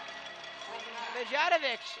 Sonia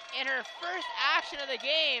Mijatovic. In her first action of the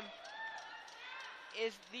game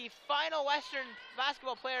is the final Western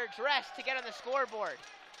basketball player dressed to get on the scoreboard.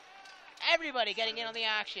 Everybody getting in on the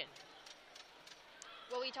action.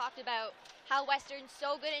 Well, we talked about how Western's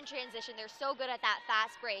so good in transition. They're so good at that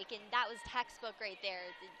fast break, and that was textbook right there.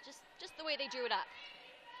 Just the way they drew it up.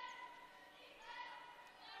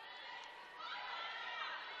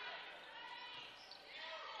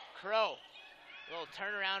 Crow, little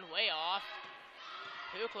turnaround way off.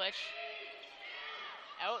 Puklich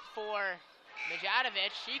out for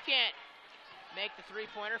Mijatovic. She can't make the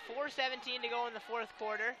 3-pointer. 4:17 to go in the fourth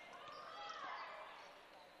quarter.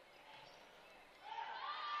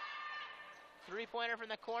 Three-pointer from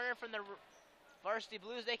the corner from the Varsity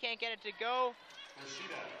Blues. They can't get it to go.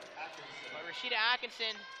 But Rashida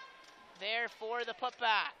Atkinson there for the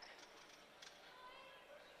putback.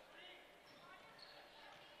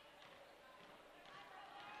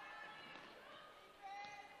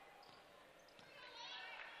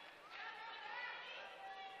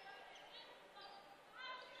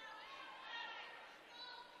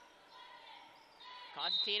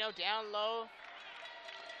 Constantino down low.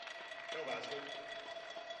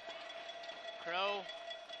 Crow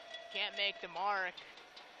can't make the mark.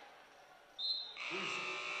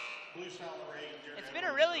 It's been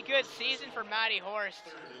a really good season for Maddie Horst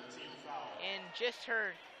in just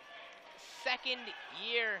her second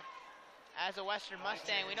year as a Western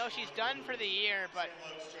Mustang. We know she's done for the year, but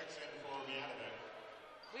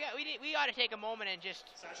we got to take a moment and just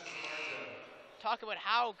talk about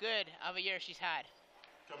how good of a year she's had.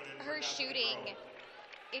 Her shooting,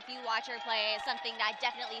 if you watch her play, is something that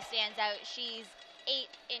definitely stands out. She's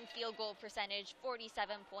 8th in field goal percentage,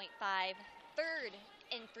 47.5, 3rd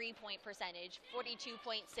in three-point percentage,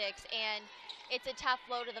 42.6, and it's a tough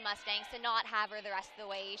blow to the Mustangs to not have her the rest of the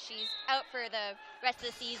way. She's out for the rest of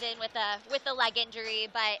the season with a leg injury,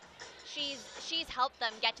 but she's helped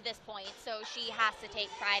them get to this point, so she has to take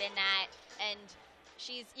pride in that. And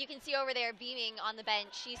you can see over there beaming on the bench.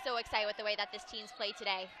 She's so excited with the way that this team's played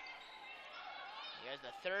today. She has the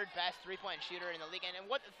 3rd best three-point shooter in the league, and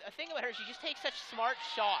what the thing about her, she just takes such smart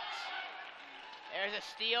shots. There's a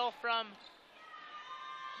steal from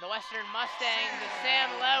the Western Mustangs, and Sam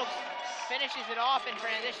Laux finishes it off in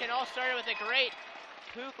transition. All started with a great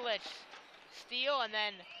Puklitz steal, and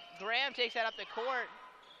then Graham takes that up the court.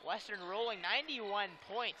 Western rolling 91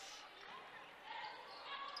 points.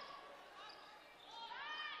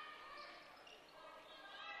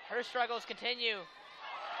 Her struggles continue.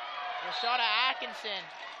 Rashada Atkinson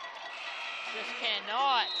just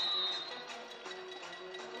cannot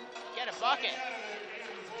get a bucket.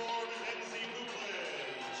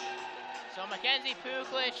 So Mackenzie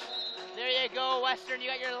Puklitz, there you go, Western. You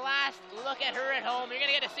got your last look at her at home. You're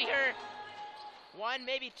going to get to see her 1,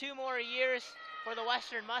 maybe 2 more years for the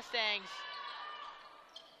Western Mustangs.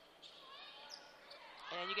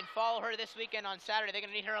 And you can follow her this weekend on Saturday. They're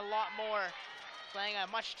going to need her a lot more, playing a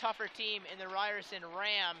much tougher team in the Ryerson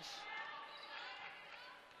Rams.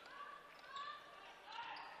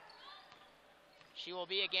 She will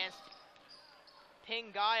be against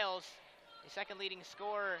Ping Giles, the 2nd leading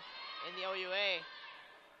scorer in the OUA.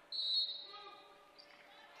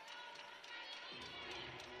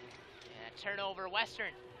 And a turnover,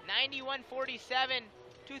 Western, 91-47,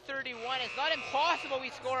 2:31. It's not impossible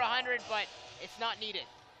we score 100, but it's not needed.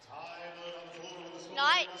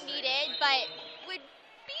 Not needed, but would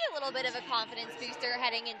be a little bit of a confidence booster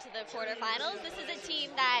heading into the quarterfinals. This is a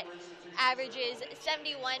team that averages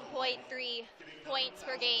 71.3 points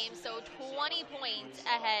per game, so 20 points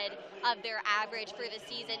ahead of their average for the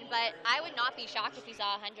season, but I would not be shocked if we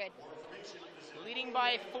saw 100. Leading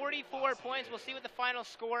by 44 points. We'll see what the final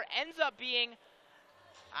score ends up being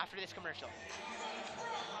after this commercial.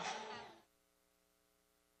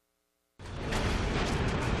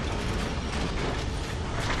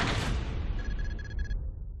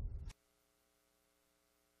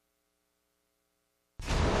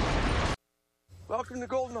 Welcome to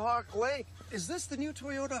Golden Hawk Lake. Is this the new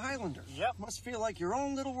Toyota Highlander? Yep. Must feel like your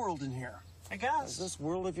own little world in here. I guess. Does this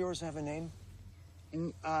world of yours have a name?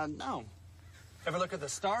 No. Ever look at the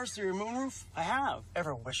stars through your moonroof? I have.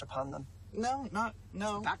 Ever wish upon them? No.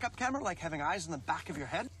 Backup camera, like having eyes in the back of your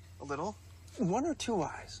head? A little. 1 or 2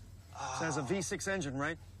 eyes? So it has a V6 engine,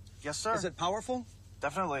 right? Yes, sir. Is it powerful?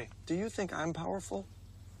 Definitely. Do you think I'm powerful?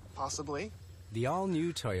 Possibly. The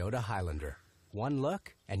all-new Toyota Highlander. One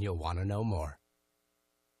look, and you'll want to know more.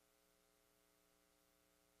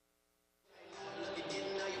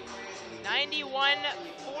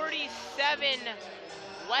 $91-47,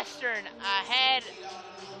 Western ahead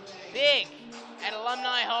big at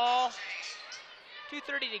Alumni Hall.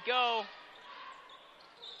 2:30 to go.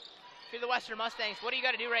 If you're the Western Mustangs, what do you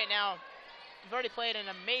got to do right now? You've already played an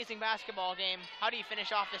amazing basketball game. How do you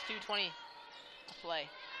finish off this 2:20 play?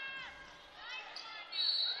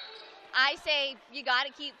 I say you got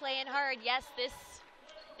to keep playing hard. Yes, this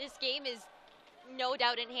game is no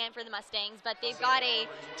doubt in hand for the Mustangs, but they've got a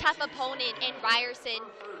tough opponent in Ryerson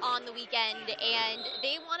on the weekend, and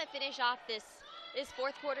they want to finish off this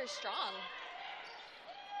 4th quarter strong.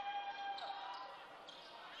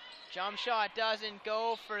 Jump shot doesn't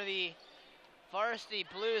go for the Varsity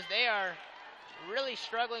Blues. They are really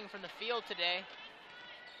struggling from the field today.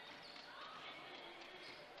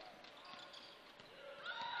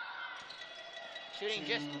 Shooting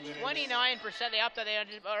just 29%. They upped that. They are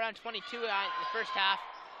around 22 in the first half.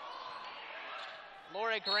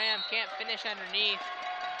 Laura Graham can't finish underneath.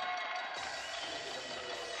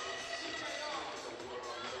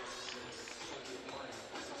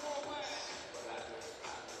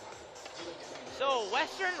 So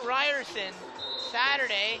Western Ryerson,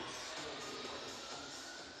 Saturday.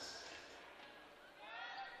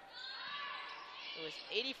 It was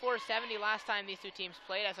 84-70 last time these two teams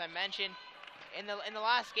played, as I mentioned. In the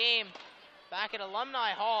last game, back at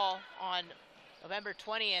Alumni Hall on November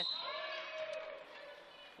 20th,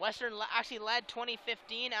 Western actually led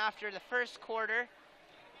 20-15 after the first quarter.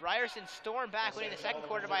 Ryerson stormed back, winning the second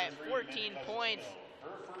quarter by 14 points.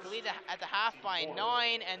 To lead at the half by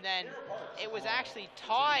 9, and then it was actually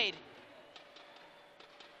tied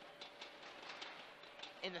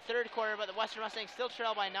in the third quarter, but the Western Mustangs still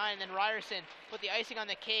trailed by 9, and then Ryerson put the icing on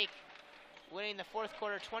the cake, winning the fourth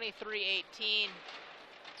quarter 23-18.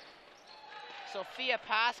 Sophia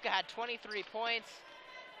Pasca had 23 points.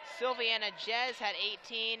 Sylviana Jez had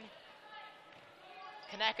 18.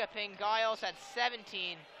 Kaneka Pingiles had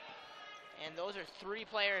 17. And those are three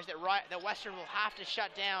players that Western will have to shut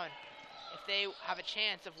down if they have a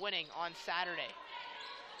chance of winning on Saturday.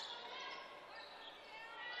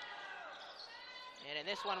 And in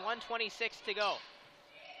this one, 1:26 to go.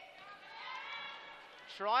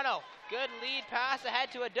 Toronto, good lead pass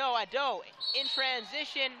ahead to Ado. Ado in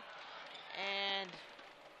transition, and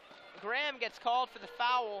Graham gets called for the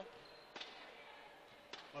foul.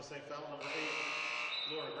 Mustang foul number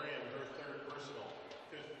 8, Laura Graham, her third personal,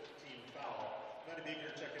 5th team foul. Maddie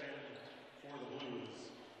Beaker checking in for the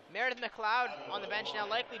Blues. Meredith McLeod on the bench now,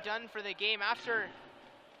 likely done for the game after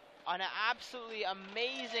an absolutely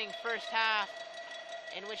amazing first half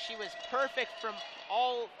in which she was perfect from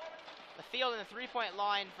all the field and the three-point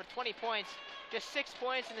line for 20 points. Just 6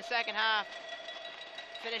 points in the second half.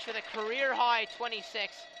 Finished with a career-high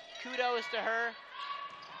 26. Kudos to her.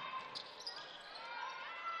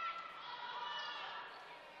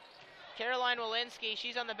 Caroline Walensky,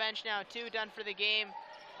 she's on the bench now too, done for the game.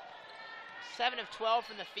 7 of 12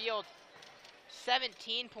 from the field.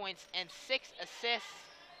 17 points and 6 assists.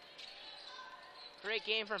 Great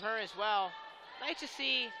game from her as well. Nice to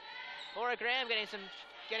see Laura Graham getting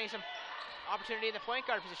some opportunity in the point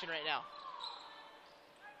guard position right now.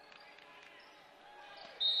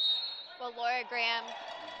 Well, Laura Graham,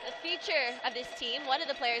 the future of this team, one of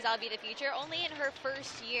the players that'll be the future, only in her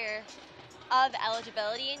first year of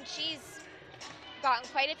eligibility, and she's gotten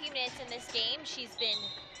quite a few minutes in this game. She's been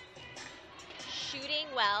shooting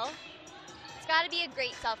well. It's got to be a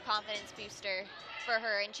great self-confidence booster for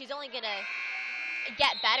her, and she's only going to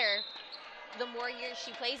get better the more years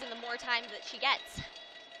she plays and the more time that she gets.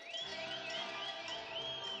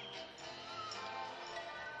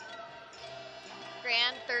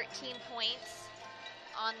 Graham, 13 points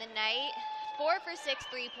on the night, 4 for 6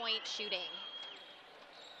 3-point shooting.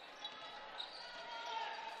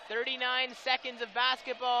 39 seconds of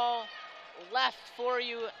basketball left for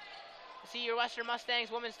you to see your Western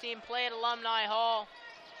Mustangs women's team play at Alumni Hall.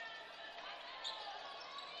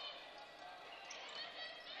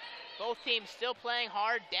 Both teams still playing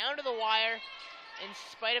hard, down to the wire, in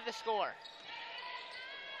spite of the score.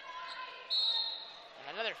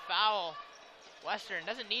 And another foul. Western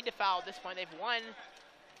doesn't need to foul at this point. They've won.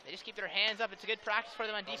 They just keep their hands up. It's a good practice for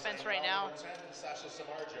them on defense right now. Sasha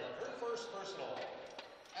Samardzija, her first personal.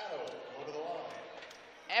 Addo, go to the line.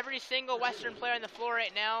 Every single Western player on the floor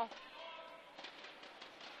right now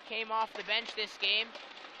came off the bench this game,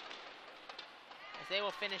 as they will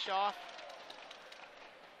finish off.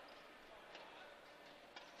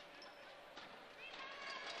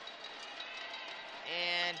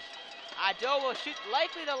 And Addo will shoot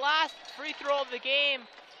likely the last free throw of the game.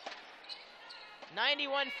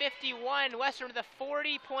 91-51, Western with a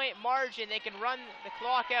 40-point margin. They can run the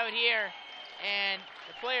clock out here. And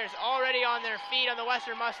the players already on their feet on the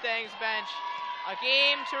Western Mustangs bench. A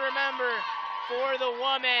game to remember for the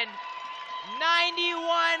woman. 91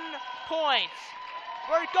 points.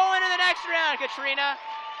 We're going to the next round, Katrina.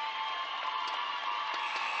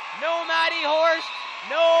 No Maddie Horst,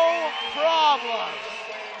 no problem.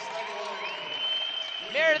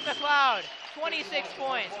 Meredith McLeod, 26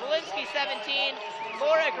 points. Walensky, 17.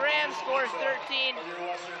 Laura Graham scores 13.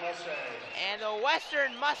 And the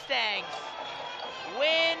Western Mustangs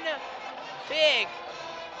win big.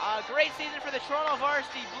 A great season for the Toronto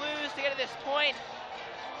Varsity Blues to get to this point.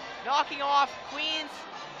 Knocking off Queens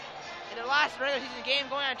in the last regular season game,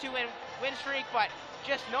 going on a 2-win streak, but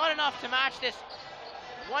just not enough to match this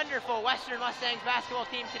wonderful Western Mustangs basketball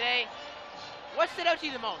team today. What stood out to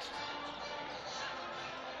you the most?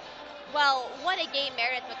 Well, what a game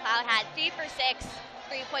Meredith McLeod had. 3 for 6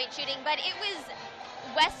 3-point shooting, but it was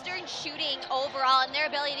Western shooting overall and their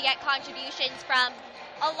ability to get contributions from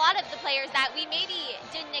a lot of the players that we maybe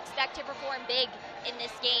didn't expect to perform big in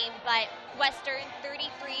this game, but Western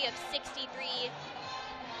 33 of 63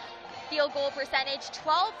 field goal percentage,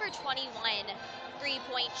 12 for 21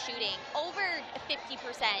 3-point shooting, over 50%,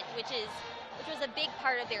 which was a big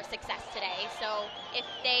part of their success today. So if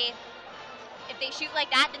they shoot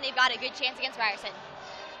like that, then they've got a good chance against Ryerson.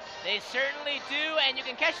 They certainly do, and you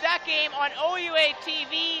can catch that game on OUA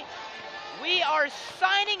TV. We are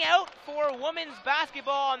signing out for women's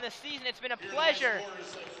basketball on the season. It's been a pleasure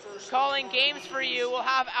calling games for you. We'll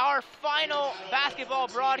have our final basketball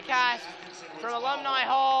broadcast from Alumni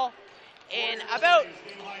Hall in about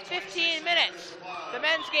 15 minutes. The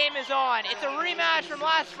men's game is on. It's a rematch from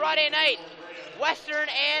last Friday night. Western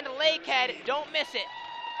and Lakehead. Don't miss it.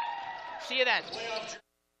 See you then.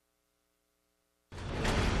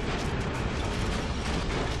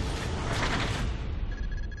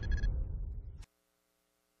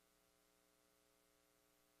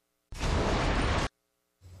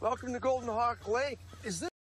 Welcome to Golden Hawk Lake. Is this